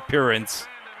get an appearance.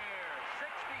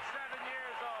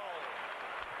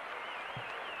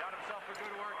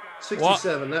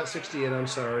 67, not 68, I'm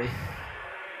sorry.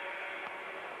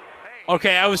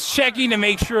 Okay, I was checking to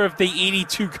make sure if the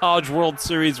 82 College World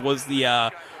Series was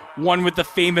the one with the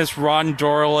famous Ron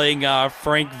Darling,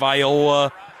 Frank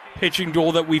Viola pitching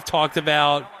duel that we've talked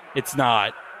about. It's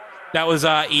not. That was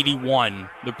 81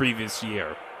 the previous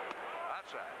year.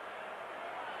 That's right.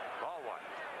 Ball one.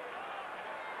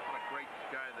 What a great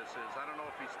guy this is. I don't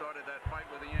know if he started that fight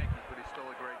with the Yankees, but he's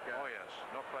still a great guy. Oh, yes.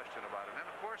 No question about it. And,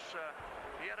 of course,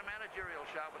 he had a managerial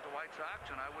shot with the White Sox,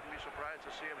 and I wouldn't be surprised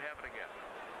to see him have it again.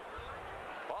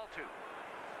 Ball two.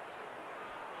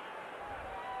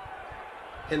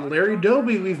 And Larry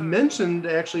Doby, we've mentioned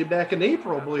actually back in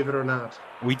April, believe it or not.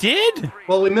 We did?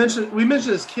 Well, we mentioned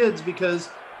his kids because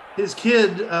his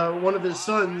kid, one of his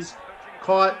sons,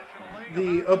 caught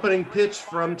the opening pitch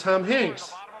from Tom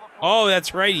Hanks. Oh,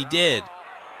 that's right, he did.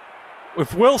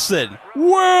 With Wilson.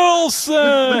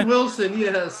 Wilson! With Wilson,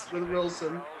 yes, with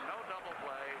Wilson.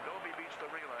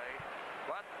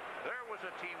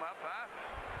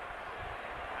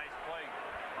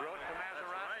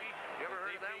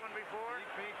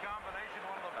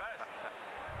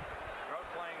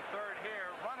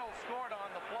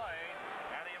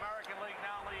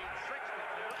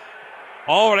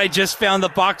 Oh, and I just found the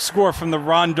box score from the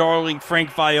Ron Darling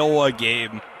Frank Viola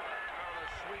game.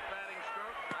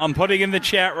 I'm putting in the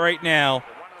chat right now.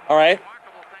 All right.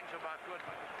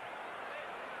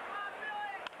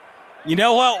 You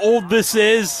know how old this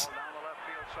is?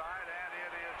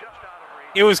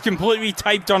 It was completely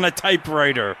typed on a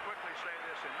typewriter.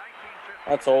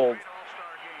 That's old.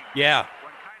 Yeah.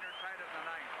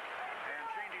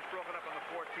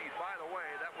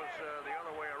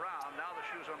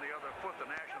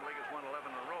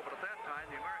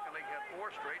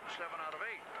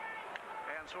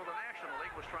 So the National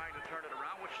League was trying to turn it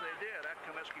around, which they did at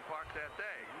Comiskey Park that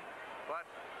day. But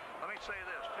let me say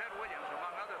this, Ted Williams,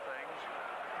 among other things,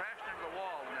 crashed into the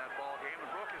wall in that ball game and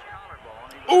broke his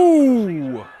collarbone.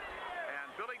 Ooh! And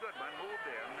Billy Goodman moved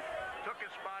in, took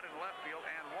his spot in left field,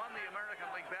 and won the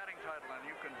American League batting title. And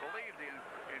you can believe the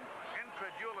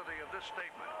incredulity of this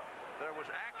statement. There was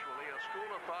actually a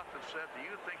school of thought that said, do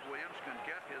you think Williams can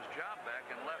get his job back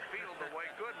in left field the way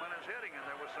Goodman is hitting? And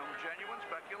there was some genuine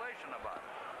speculation about it.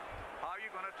 How are you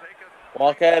going to take it?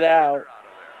 Walk it out.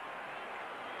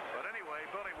 But anyway,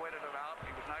 Billy waited it out.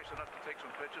 He was nice enough to take some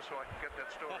pitches so I could get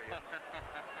that story in. And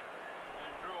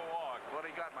drew a walk. But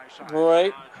he got my sign. All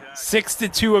right. 6-2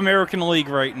 American League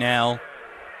right now.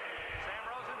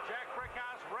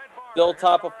 Still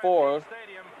top of four.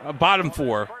 Bottom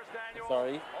four.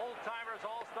 Sorry. Old-timers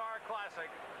All-Star Classic.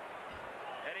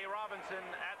 Eddie Robinson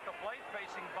at the plate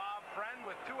facing Bob Friend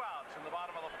with 2 outs in the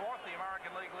bottom of the fourth. The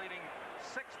American League leading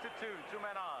 6-2. 2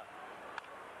 men on.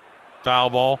 Foul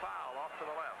ball. Foul off to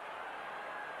the left.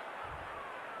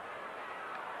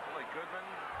 Billy Goodman,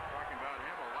 talking about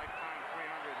him, a lifetime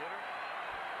 300 hitter.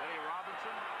 Eddie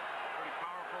Robinson, pretty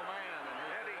powerful man. And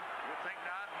Eddie, you think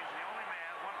not? He's the only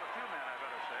man, one of the few men I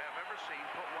better say, I've ever seen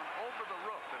put one over the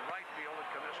roof in right field at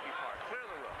Comiskey Park. Clear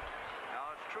the roof.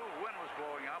 Now, it's true wind was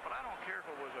blowing out, but I don't care if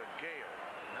it was a gale.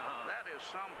 No. That is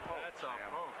some poke. That's a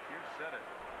poke. You said it.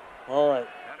 All right.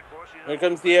 And of course, Here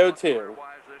comes the 0-2.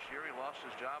 This year, he lost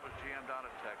his job as GM down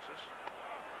in Texas.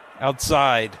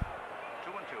 Outside. 2-2.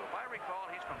 If I recall,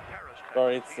 he's from Paris.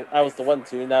 Sorry, that was the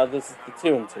 1-2. Now this is the 2-2.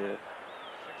 61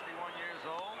 years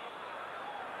old.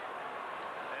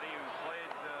 Eddie, who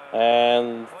played,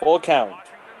 and full count.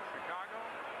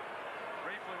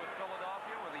 Briefly with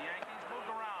Philadelphia, where the Yankees moved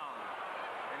around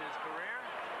in his career.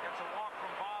 Gets a walk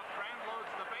from Bob Friend, loads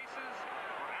the bases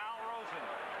for Al Rosen.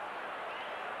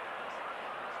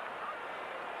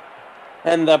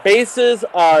 And the bases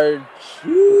are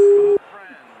Friend's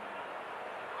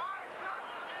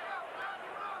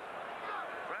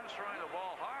throwing the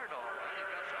ball hard already. He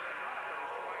got something on it, but he's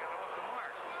throwing it off the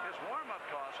mark. His warm-up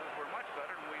tosses were much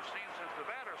better than we've seen since the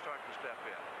batter started to step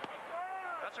in.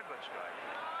 That's a good strike.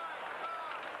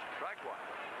 Strike one.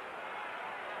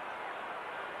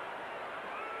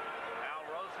 Al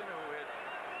Rosen, who hit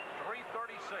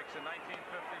 36 in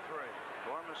 1953.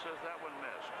 Gorman says that one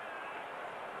missed.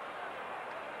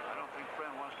 I don't think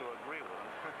Friend wants to agree with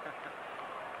him.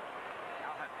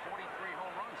 Al had 43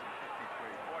 home runs in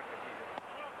 53. Boy, could he hit.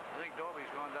 I think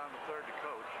Doby's gone down to third to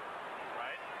coach.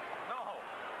 Right? No.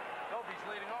 Doby's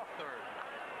leading off third.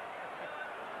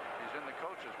 He's in the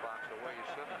coach's box the way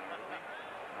he's sitting there, isn't he?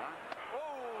 Huh?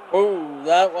 Oh,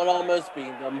 that one almost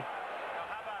beat him. Now,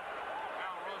 how about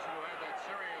Al Rosen, who had that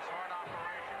serious heart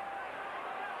operation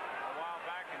a while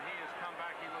back, and he has come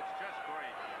back. He looks just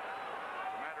great.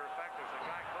 As a matter of fact, there's a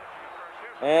guy coaching at first.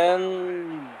 Here's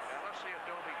And let's see if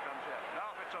Doby comes in.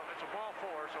 No, it's a ball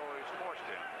four, so he's forced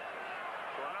in.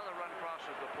 So another run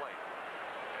crosses the plate.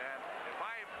 And if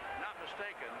I'm not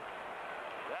mistaken,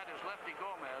 that is Lefty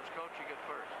Gomez coaching at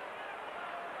first.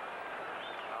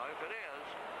 Now, if it is,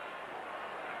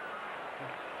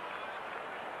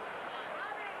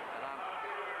 and I'm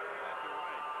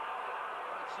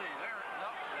Let's see.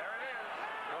 There it is.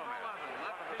 Number 11.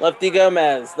 Lefty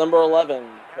Gomez, number 11,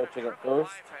 coaching at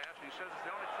first.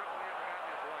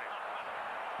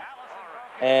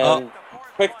 And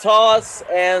quick toss,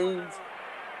 and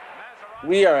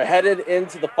we are headed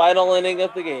into the final inning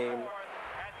of the game. At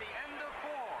the end of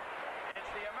 4, it's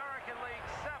the American League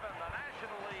 7, the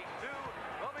National League 2.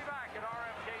 We'll be back at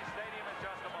RFK Stadium in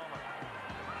just a moment.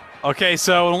 Okay,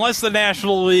 so unless the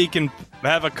National League can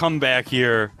have a comeback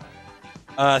here,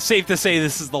 safe to say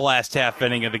this is the last half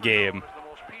inning of the game.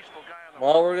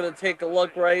 Well, we're going to take a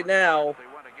look right now.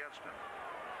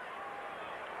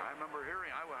 I remember hearing,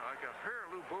 I got hear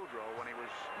Lou Boudreau when he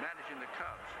was managing the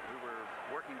Cubs. We were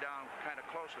working down kind of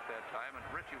close at that time, and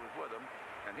Richie was with him.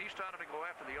 And he started to go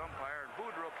after the umpire, and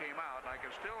Boudreau came out, and I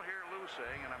could still hear Lou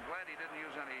saying, and I'm glad he didn't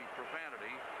use any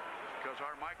profanity because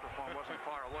our microphone wasn't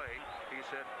far away. He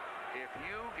said, if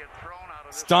you get thrown out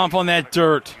of this Stomp on that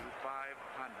dirt.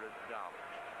 $500.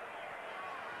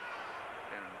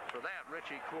 And for that,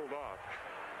 Richie cooled off.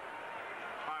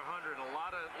 500, a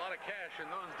lot of cash in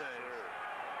those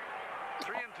days.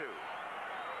 3-2.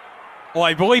 Oh,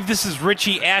 I believe this is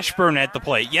Richie Ashburn at the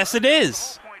plate. Yes, it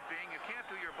is.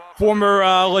 Former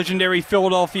legendary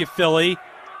Philadelphia Philly,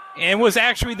 and was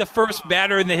actually the first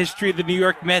batter in the history of the New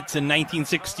York Mets in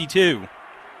 1962. Washington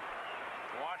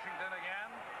again.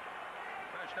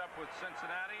 Finished up with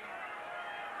Cincinnati,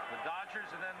 the Dodgers,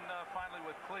 and then finally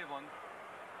with Cleveland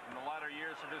in the latter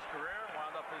years of his career.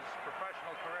 Wound up his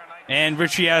professional career in And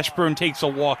Richie Ashburn takes a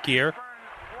walk here.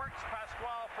 works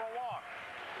Pasquale for a walk.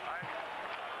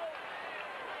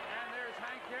 And there's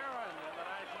Hank Aaron in the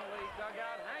National League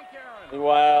dugout. Hank Aaron.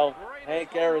 Wow,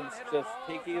 Hank Aaron's just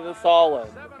taking this all in.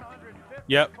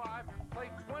 Yep.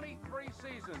 Played 23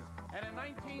 seasons, and in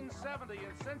 1970 in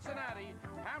Cincinnati,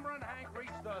 Hammer and Hank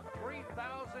reached the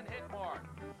 3,000 hit mark.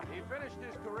 He finished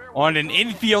his career On an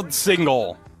infield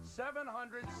single.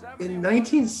 In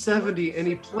 1970, and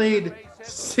he played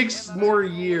 6 more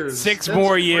years. Six That's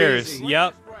more years. crazy.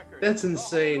 Yep. That's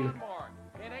insane.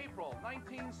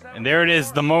 And there it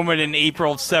is, the moment in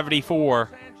April of 74.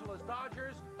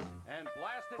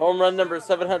 Home run number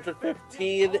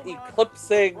 715,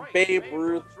 eclipsing Babe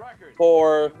Ruth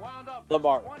for the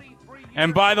mark.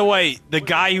 And by the way, the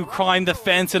guy who climbed the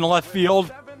fence in left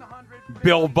field,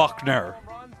 Bill Buckner.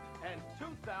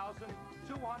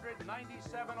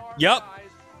 Yep.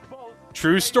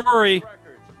 True story.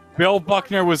 Bill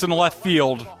Buckner was in left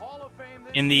field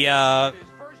in the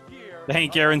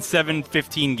Hank Aaron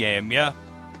 7-15 game, yeah.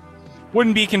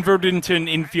 Wouldn't be converted into an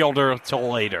infielder until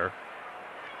later.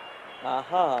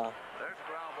 Uh-huh.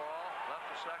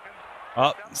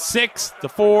 Up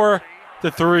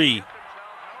 6-4-3.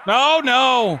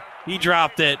 No, he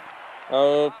dropped it.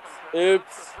 Oops.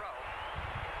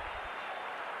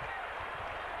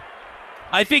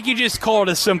 I think you just call it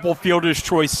a simple fielder's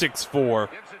choice 6-4.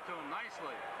 Gives it to him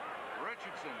nicely.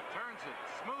 Richardson turns it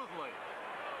smoothly.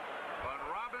 But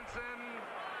Robinson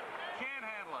can't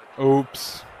handle it.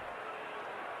 Oops.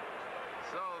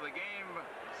 So the game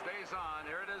stays on.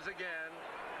 Here it is again.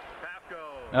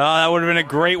 Pafko. Oh, that would have been a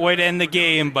great way to end the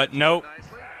game, but nope.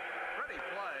 Pretty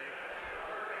play.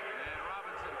 And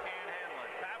Robinson can't handle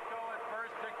it. Pafko at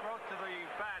first, Dick wrote to the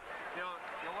bat. You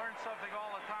learn something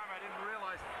all the time. I didn't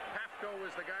realize Pafko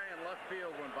was the guy in left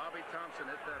field when Bobby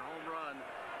Thompson hit that home run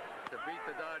to beat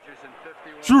the Dodgers in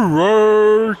 51.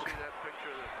 Drake. See that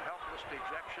picture of helpless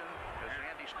dejection as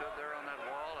Andy stood there on that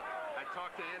wall? I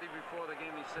talked to Andy before the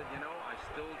game. He said, I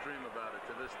still dream about it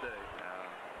to this day.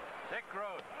 Dick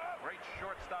Groat, great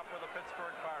shortstop for the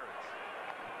Pittsburgh Pirates.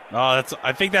 Oh,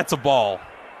 I think that's a ball.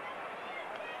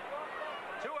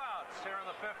 2 outs here in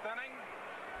the 5th inning.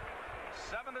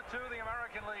 7-2, the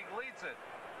American League leads it.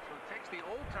 So it takes the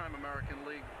old-time American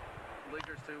League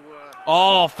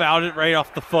Oh, fouled it right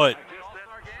off the foot.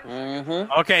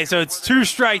 Mm-hmm. Okay, so it's 2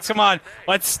 strikes. Come on,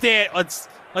 let's stand. Let's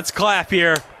clap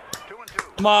here.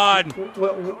 Come on.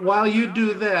 Well, while you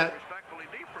do that,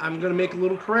 I'm going to make a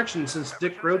little correction. Since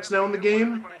Dick Groat's now in the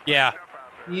game, Yeah.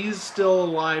 he's still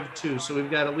alive too. So we've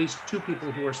got at least 2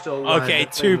 people who are still alive. Okay,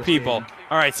 that play 2 this people. game.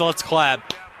 All right, so let's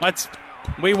clap.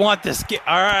 We want this.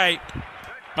 All right,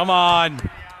 come on.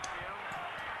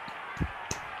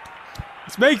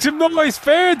 Let's make some noise,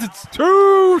 fans. It's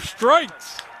 2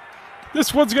 strikes.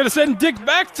 This one's going to send Dick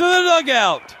back to the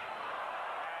dugout.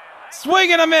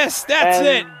 Swing and a miss. That's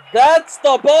it. That's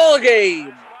the ball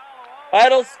game.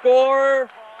 Final score.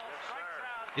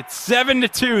 It's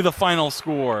 7-2, the final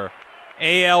score.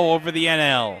 AL over the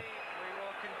NL.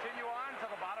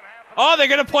 Oh, they're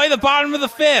going to play the bottom of the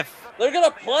 5th. They're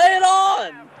going to play it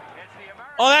on.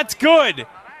 Oh, that's good.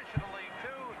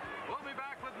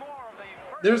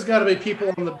 There's got to be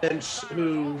people on the bench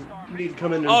who need to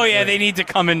come in. Oh yeah, they need to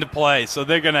come into play. So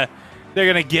they're gonna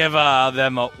give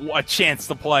them a chance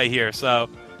to play here. So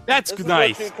that's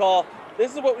nice.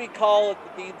 This is what we call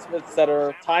at the Dean Smith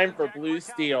Center time for Blue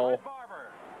Steel.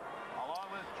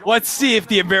 Let's see if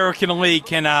the American League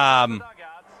can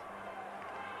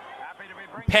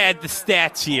pad the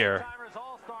stats here.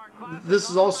 This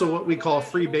is also what we call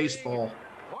free baseball.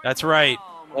 That's right.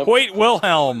 Hoyt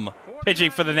Wilhelm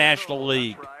pitching for the National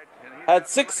League. Had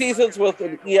 6 seasons with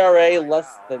an ERA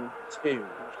less than 2.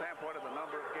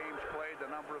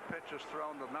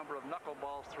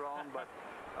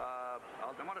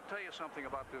 I want to tell you something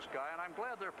about this guy, and I'm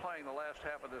glad they're playing the last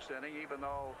half of this inning, even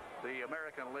though the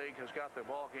American League has got the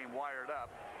ball game wired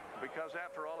up, because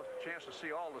after all, it's a chance to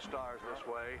see all the stars this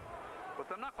way. But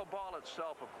the knuckleball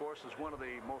itself, of course, is one of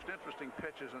the most interesting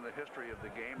pitches in the history of the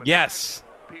game. Yes.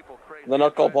 The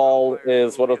knuckleball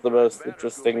is one of the most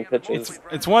interesting pitches.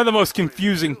 It's one of the most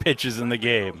confusing pitches in the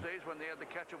game.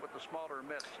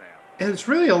 And it's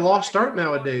really a lost art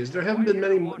nowadays. There haven't been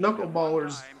many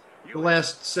knuckleballers the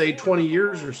last, say, 20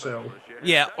 years or so.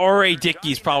 Yeah, R.A.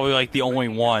 Dickey's probably like the only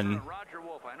one.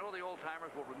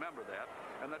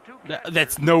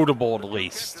 That's notable, at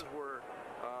least.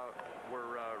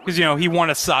 Because, he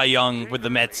won a Cy Young with the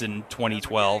Mets in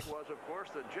 2012.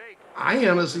 I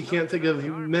honestly can't think of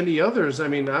many others. I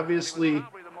mean, obviously,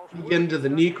 you get into the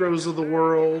Necros of the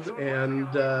world and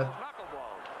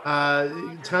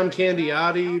Tom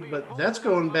Candiotti, but that's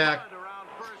going back.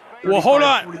 Well, hold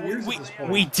on.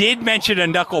 We did mention a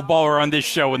knuckleballer on this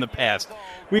show in the past.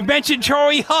 We mentioned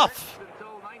Charlie Huff.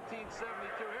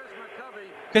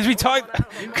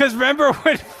 Because remember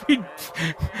when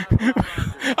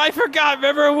I forgot.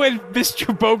 Remember when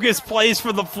Mr. Bogus plays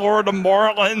for the Florida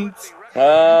Marlins?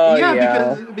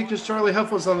 Because Charlie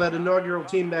Huff was on that inaugural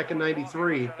team back in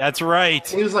 '93. That's right.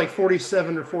 He was like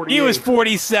 47 or 48. He was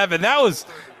 47. That was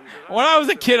when I was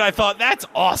a kid. I thought that's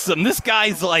awesome. This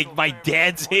guy's like my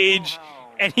dad's age,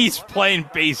 and he's playing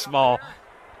baseball.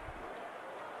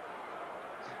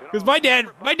 Because my dad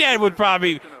would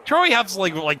probably Charlie Huff's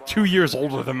like 2 years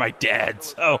older than my dad.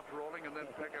 So.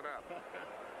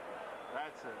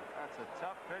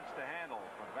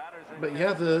 But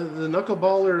yeah, the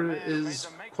knuckleballer is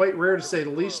quite rare to say the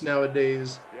least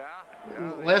nowadays.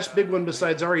 Last big one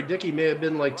besides R.A. Dickey may have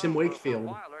been like Tim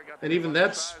Wakefield. And even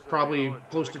that's probably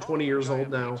close to 20 years old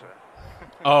now.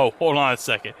 Oh, hold on a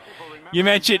second. You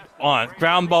mentioned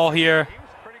ground ball here.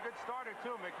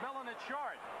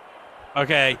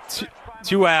 Okay,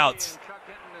 2 outs.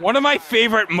 One of my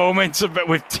favorite moments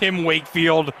with Tim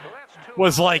Wakefield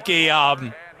was like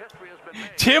a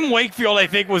Tim Wakefield, I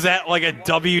think, was at like a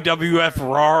WWF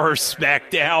Raw or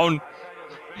SmackDown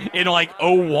in like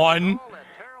 2001.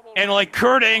 And like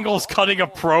Kurt Angle's cutting a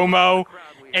promo,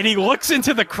 and he looks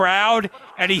into the crowd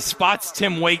and he spots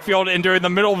Tim Wakefield, and during the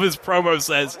middle of his promo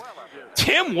says,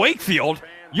 "Tim Wakefield,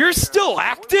 you're still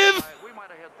active?"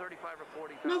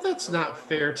 No, that's not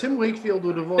fair. Tim Wakefield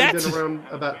would have only been around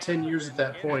about 10 years at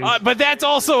that point. But that's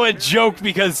also a joke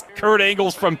because Kurt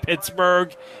Angle's from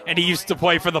Pittsburgh, and he used to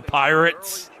play for the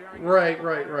Pirates. Right.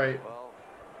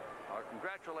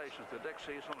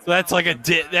 So that's like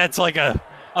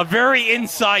a very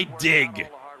inside dig.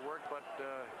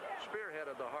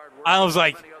 I was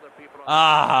like,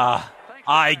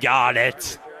 I got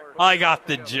it. I got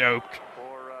the joke.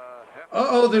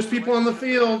 Uh-oh, there's people on the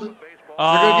field.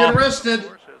 They're going to get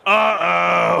arrested.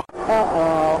 Uh-oh.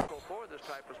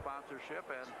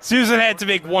 Susan had to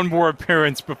make one more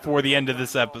appearance before the end of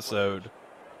this episode.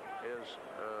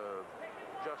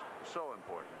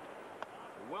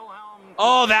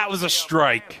 Oh, that was a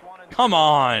strike. Come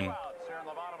on.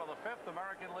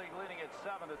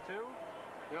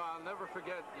 I'll never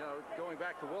forget, going going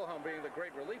back to Wilhelm being the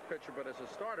great relief pitcher, but as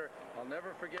a starter, I'll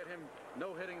never forget him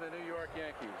no-hitting the New York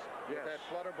Yankees. With that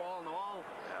flutter ball and all.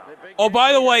 Oh,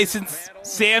 by the way, since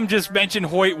Sam just mentioned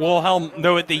Hoyt Wilhelm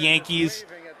no at the Yankees,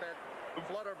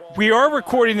 we are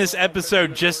recording this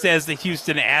episode just as the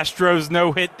Houston Astros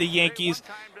no-hit the Yankees.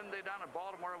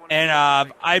 And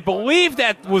I believe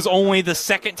that was only the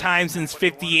second time since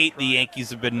 '58 the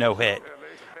Yankees have been no-hit.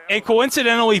 And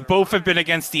coincidentally, both have been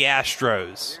against the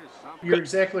Astros. You're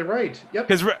exactly right. Yep.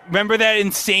 Because remember that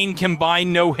insane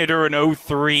combined no-hitter in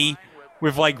 '03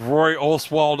 with like Roy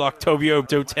Oswald, Octavio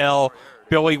Dotel,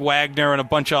 Billy Wagner, and a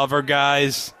bunch of other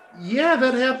guys? Yeah,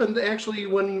 that happened actually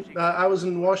when I was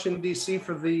in Washington, D.C.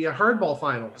 for the hardball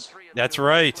finals. That's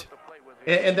right.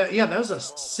 And that was a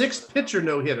 6-pitcher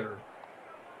no-hitter.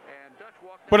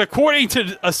 But according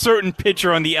to a certain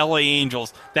pitcher on the LA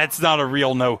Angels, that's not a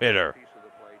real no-hitter.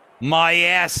 My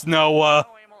ass, Noah.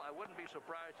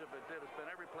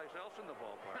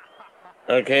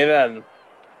 Okay, then.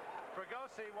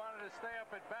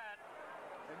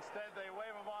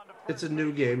 It's a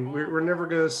new game. We're never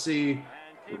going to see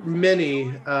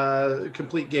many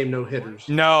complete game no-hitters.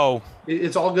 No.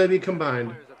 It's all going to be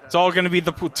combined. It's all going to be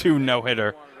the platoon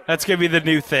no-hitter. That's going to be the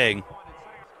new thing.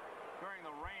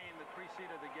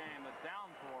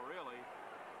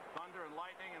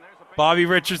 Bobby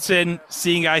Richardson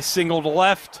seeing I single to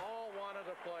left.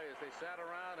 They sat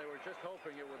around, they were just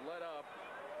hoping it would let up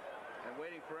and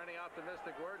waiting for any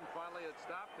optimistic word, and finally it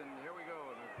stopped, and here we go.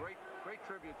 And a great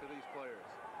tribute to these players.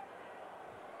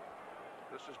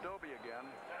 This is Doby again.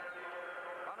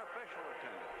 Unofficial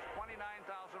attendance,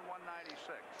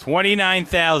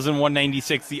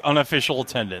 29,196, the unofficial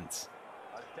attendance.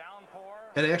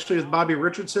 And actually with Bobby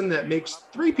Richardson, that makes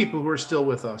 3 people who are still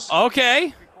with us.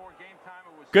 Okay.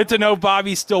 Good to know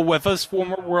Bobby's still with us,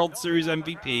 former World Series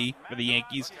MVP for the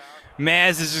Yankees.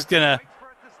 Maz is just going to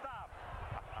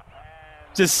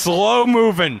just slow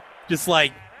moving, just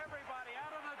like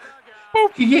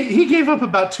boop. He gave up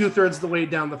about 2/3 of the way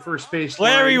down the first base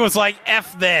line. Larry was like,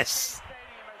 F this.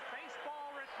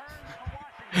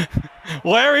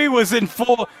 Larry was in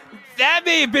full. That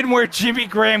may have been where Jimmy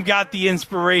Graham got the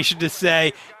inspiration to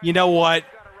say, you know what?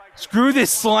 Screw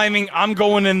this sliming. I'm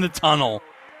going in the tunnel.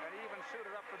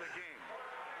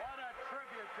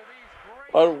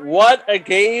 But what a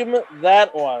game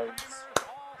that was.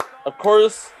 Of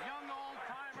course,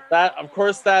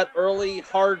 that early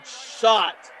hard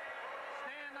shot.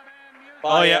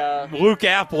 By, Luke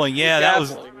Appling. Yeah,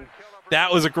 that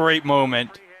was a great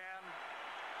moment.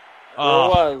 It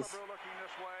was.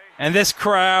 And this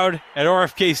crowd at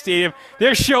RFK Stadium,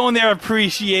 they're showing their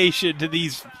appreciation to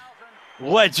these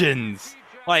legends.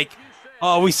 Like,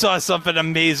 oh, we saw something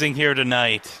amazing here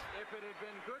tonight.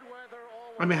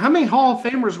 I mean, how many Hall of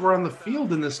Famers were on the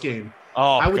field in this game?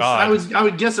 Oh, God. I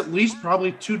would guess at least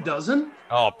probably 24.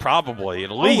 Oh, probably. At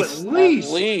least. At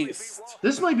least.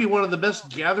 This might be one of the best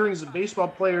gatherings of baseball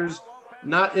players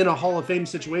not in a Hall of Fame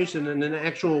situation, in an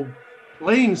actual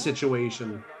playing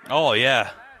situation. Oh, yeah.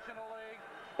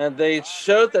 And they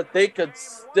showed that they could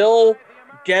still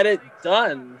get it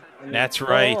done. That's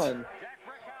right.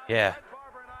 Yeah.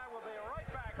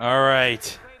 All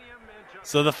right.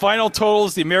 So the final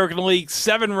totals, the American League,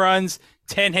 7 runs,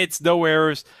 10 hits, no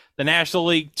errors. The National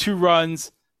League, 2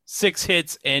 runs, 6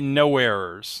 hits, and no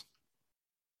errors.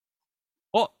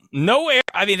 Well, no error.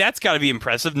 I mean, that's got to be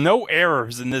impressive. No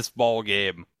errors in this ball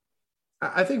game.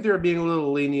 I think they were being a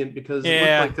little lenient because it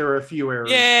looked like there were a few errors.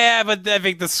 Yeah, but I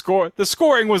think the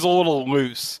scoring was a little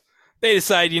loose. They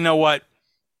decided, you know what?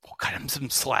 We'll cut him some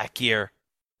slack here.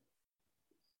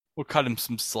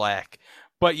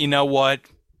 But you know what?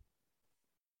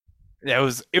 It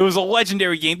was a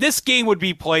legendary game. This game would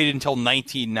be played until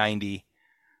 1990.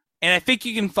 And I think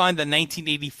you can find the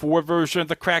 1984 version of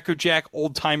the Cracker Jack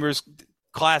Old Timers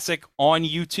Classic on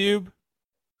YouTube.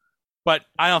 But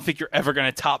I don't think you're ever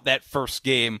going to top that first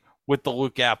game with the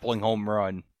Luke Appling home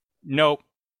run. Nope.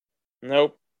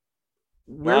 Where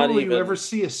will you ever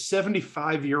see a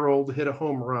 75-year-old hit a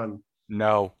home run?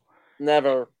 No.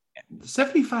 Never.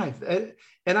 75.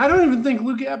 And I don't even think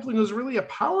Luke Appling was really a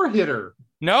power hitter.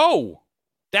 No.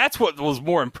 That's what was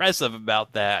more impressive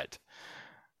about that.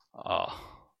 But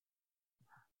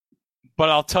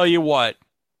I'll tell you what.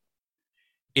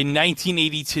 In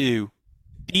 1982,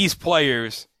 these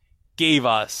players gave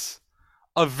us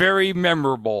a very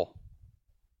memorable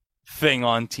thing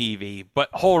on TV. But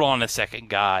hold on a second,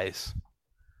 guys.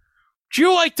 Would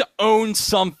you like to own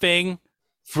something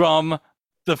from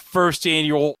the first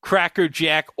annual Cracker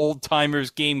Jack Old Timers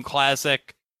Game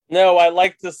Classic? No, I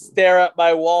like to stare at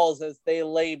my walls as they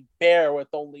lay bare with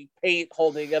only paint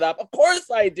holding it up. Of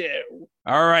course I do.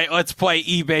 All right, let's play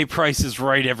eBay Price is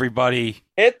Right, everybody.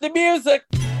 Hit the music.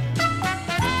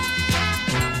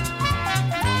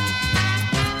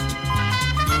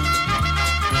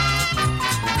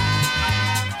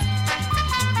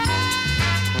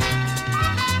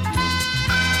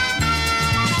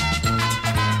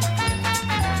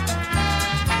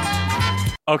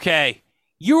 Okay,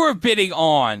 you are bidding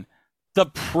on the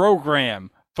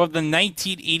program from the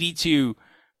 1982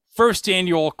 first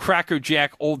annual Cracker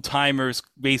Jack Old Timers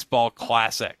Baseball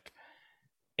Classic.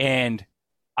 And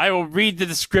I will read the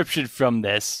description from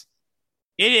this.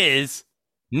 It is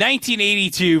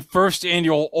 1982 first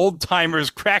annual Old Timers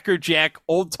Cracker Jack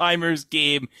Old Timers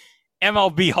Game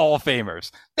MLB Hall of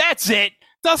Famers. That's it.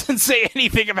 Doesn't say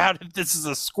anything about if this is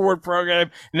a scored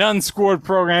program, an unscored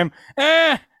program.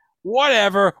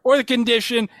 Whatever. Or the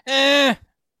condition.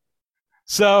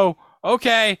 So,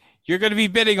 okay, you're going to be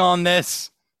bidding on this.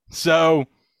 So,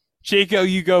 Chico,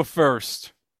 you go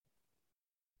first.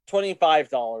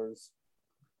 $25.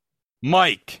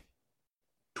 Mike.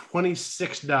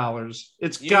 $26.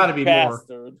 It's got to be bastard.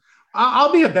 more.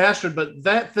 I'll be a bastard, but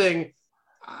that thing,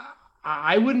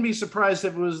 I wouldn't be surprised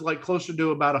if it was like closer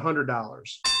to about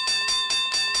 $100.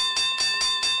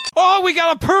 Oh, we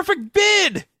got a perfect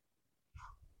bid.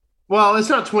 Well, it's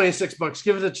not $26.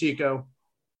 Give it to Chico.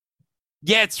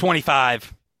 Yeah, it's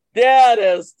 25. Yeah, it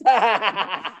is.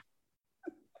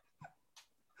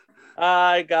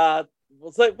 I got.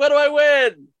 It's like, what do I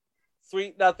win?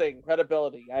 Sweet nothing.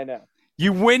 Credibility. I know.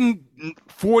 You win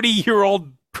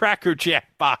 40-year-old Cracker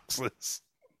Jack boxes.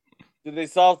 Do they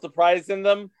solve the prize in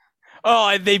them?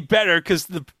 Oh, they better, because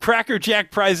the Cracker Jack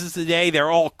prizes today,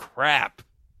 they're all crap.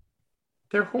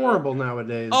 They're horrible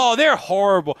nowadays. Oh, they're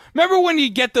horrible. Remember when you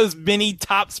get those mini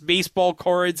Topps baseball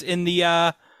cards in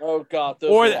the Oh god,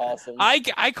 those are awesome. I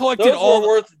collected those all were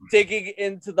worth digging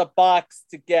into the box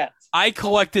to get. I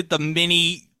collected the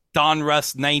mini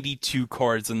Donruss 92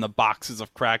 cards in the boxes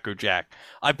of Cracker Jack.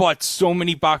 I bought so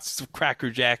many boxes of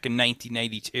Cracker Jack in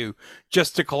 1992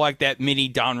 just to collect that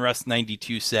mini Donruss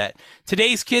 92 set.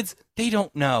 Today's kids, they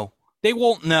don't know. They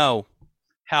won't know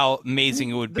how amazing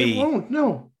it would be. They won't,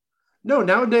 no. No,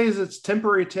 nowadays it's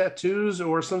temporary tattoos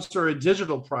or some sort of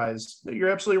digital prize.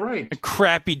 You're absolutely right. A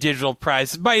crappy digital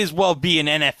prize. It might as well be an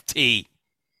NFT.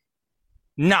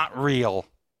 Not real.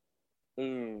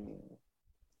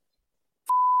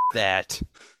 That.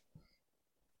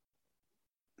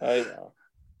 I know.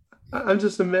 I'm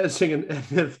just imagining an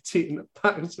NFT in a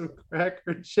box of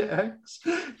Cracker Jacks.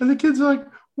 And the kids are like,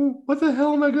 what the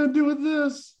hell am I going to do with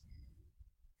this?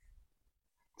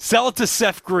 Sell it to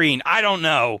Seth Green. I don't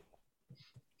know.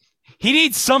 He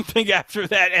needs something after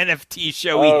that NFT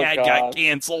show he had got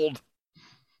canceled.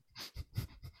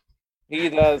 He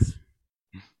does.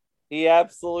 He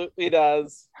absolutely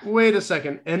does. Wait a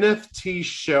second. NFT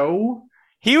show?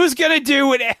 He was going to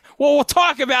do it. Well, we'll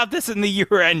talk about this in the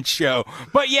year-end show.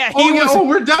 But yeah,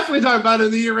 we're definitely talking about it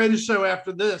in the year-end show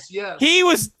after this. Yes.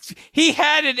 He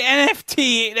had an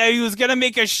NFT that he was going to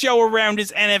make a show around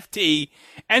his NFT,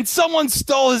 and someone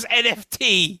stole his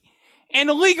NFT. And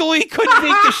illegally couldn't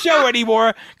make the show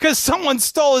anymore because someone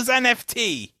stole his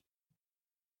NFT.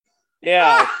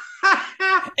 Yeah.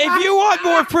 If you want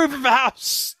more proof of how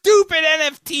stupid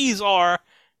NFTs are,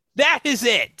 that is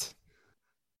it.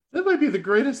 That might be the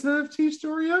greatest NFT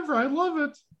story ever. I love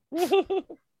it.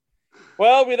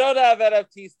 Well, we don't have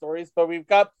NFT stories, but we've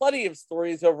got plenty of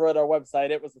stories over at our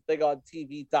website. It was a thing on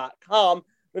TV.com.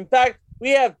 In fact, we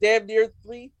have damn near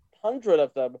 300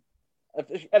 of them.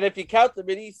 And if you count the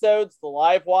minisodes, the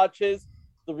live watches,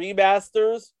 the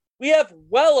remasters, we have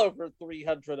well over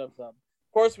 300 of them.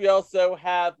 Of course, we also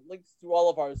have links to all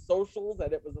of our socials,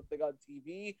 and it was a thing on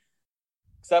TV,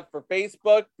 except for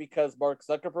Facebook, because Mark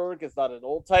Zuckerberg is not an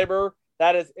old timer.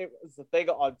 It was a thing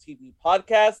on TV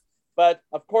podcast. But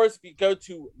of course, if you go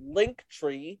to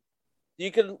Linktree,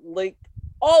 you can link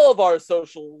all of our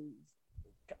social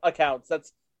accounts.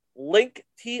 That's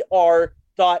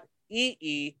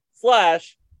linktr.ee/It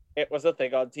Was a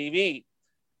Thing on TV.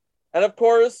 And of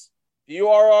course, if you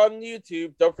are on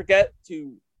YouTube, don't forget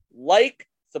to like,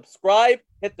 subscribe,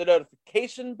 hit the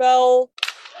notification bell.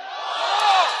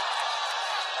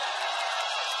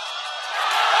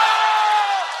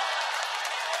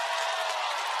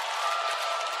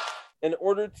 In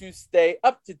order to stay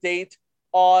up to date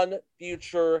on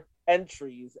future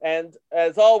entries. And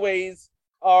as always,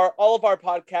 all of our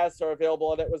podcasts are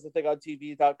available on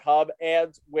itwasathingontv.com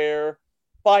and where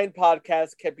fine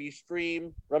podcasts can be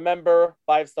streamed. Remember,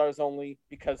 5 stars only,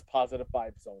 because positive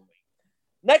vibes only.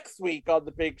 Next week on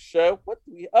the big show,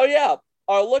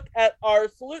 our look at our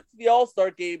Salute to the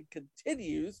All-Star Game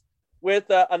continues with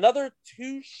another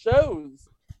 2 shows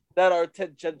that are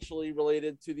tangentially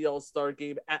related to the All-Star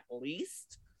Game at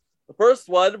least. The first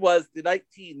one was the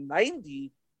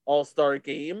 1990 All-Star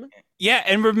Game. Yeah,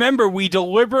 and remember, we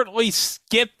deliberately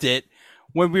skipped it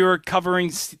when we were covering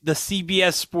the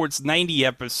CBS Sports 90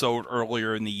 episode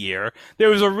earlier in the year. There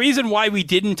was a reason why we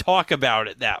didn't talk about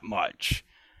it that much.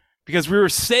 Because we were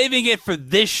saving it for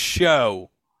this show.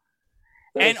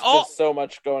 There's just so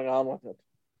much going on with it.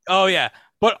 Oh, yeah.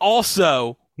 But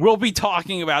also, we'll be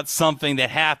talking about something that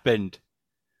happened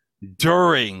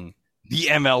during the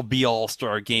MLB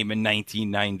All-Star Game in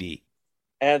 1990.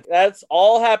 And that's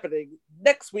all happening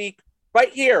next week,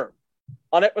 right here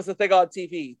on It Was a Thing on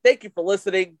TV. Thank you for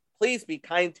listening. Please be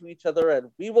kind to each other,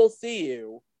 and we will see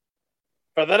you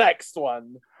for the next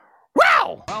one.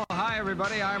 Wow! Well, hi,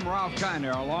 everybody. I'm Ralph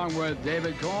Kiner, along with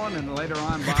David Cohen and later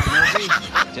on Bob Murphy.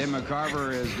 Tim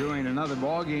McCarver is doing another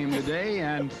ball game today,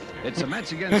 and it's the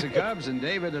Mets against the Cubs. And,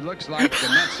 David, it looks like the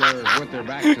Mets are with their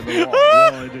back to the wall.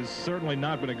 Well, it has certainly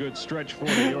not been a good stretch for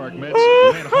the New York Mets.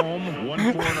 Went home, won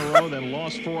 4 in a row, then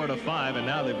lost 4 out of 5, and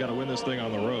now they've got to win this thing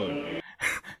on the road.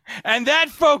 And that,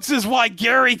 folks, is why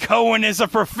Gary Cohen is a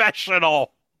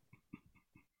professional.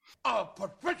 A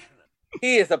professional?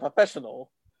 He is a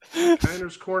professional.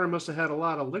 Kiner's Corner must have had a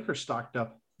lot of liquor stocked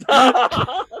up.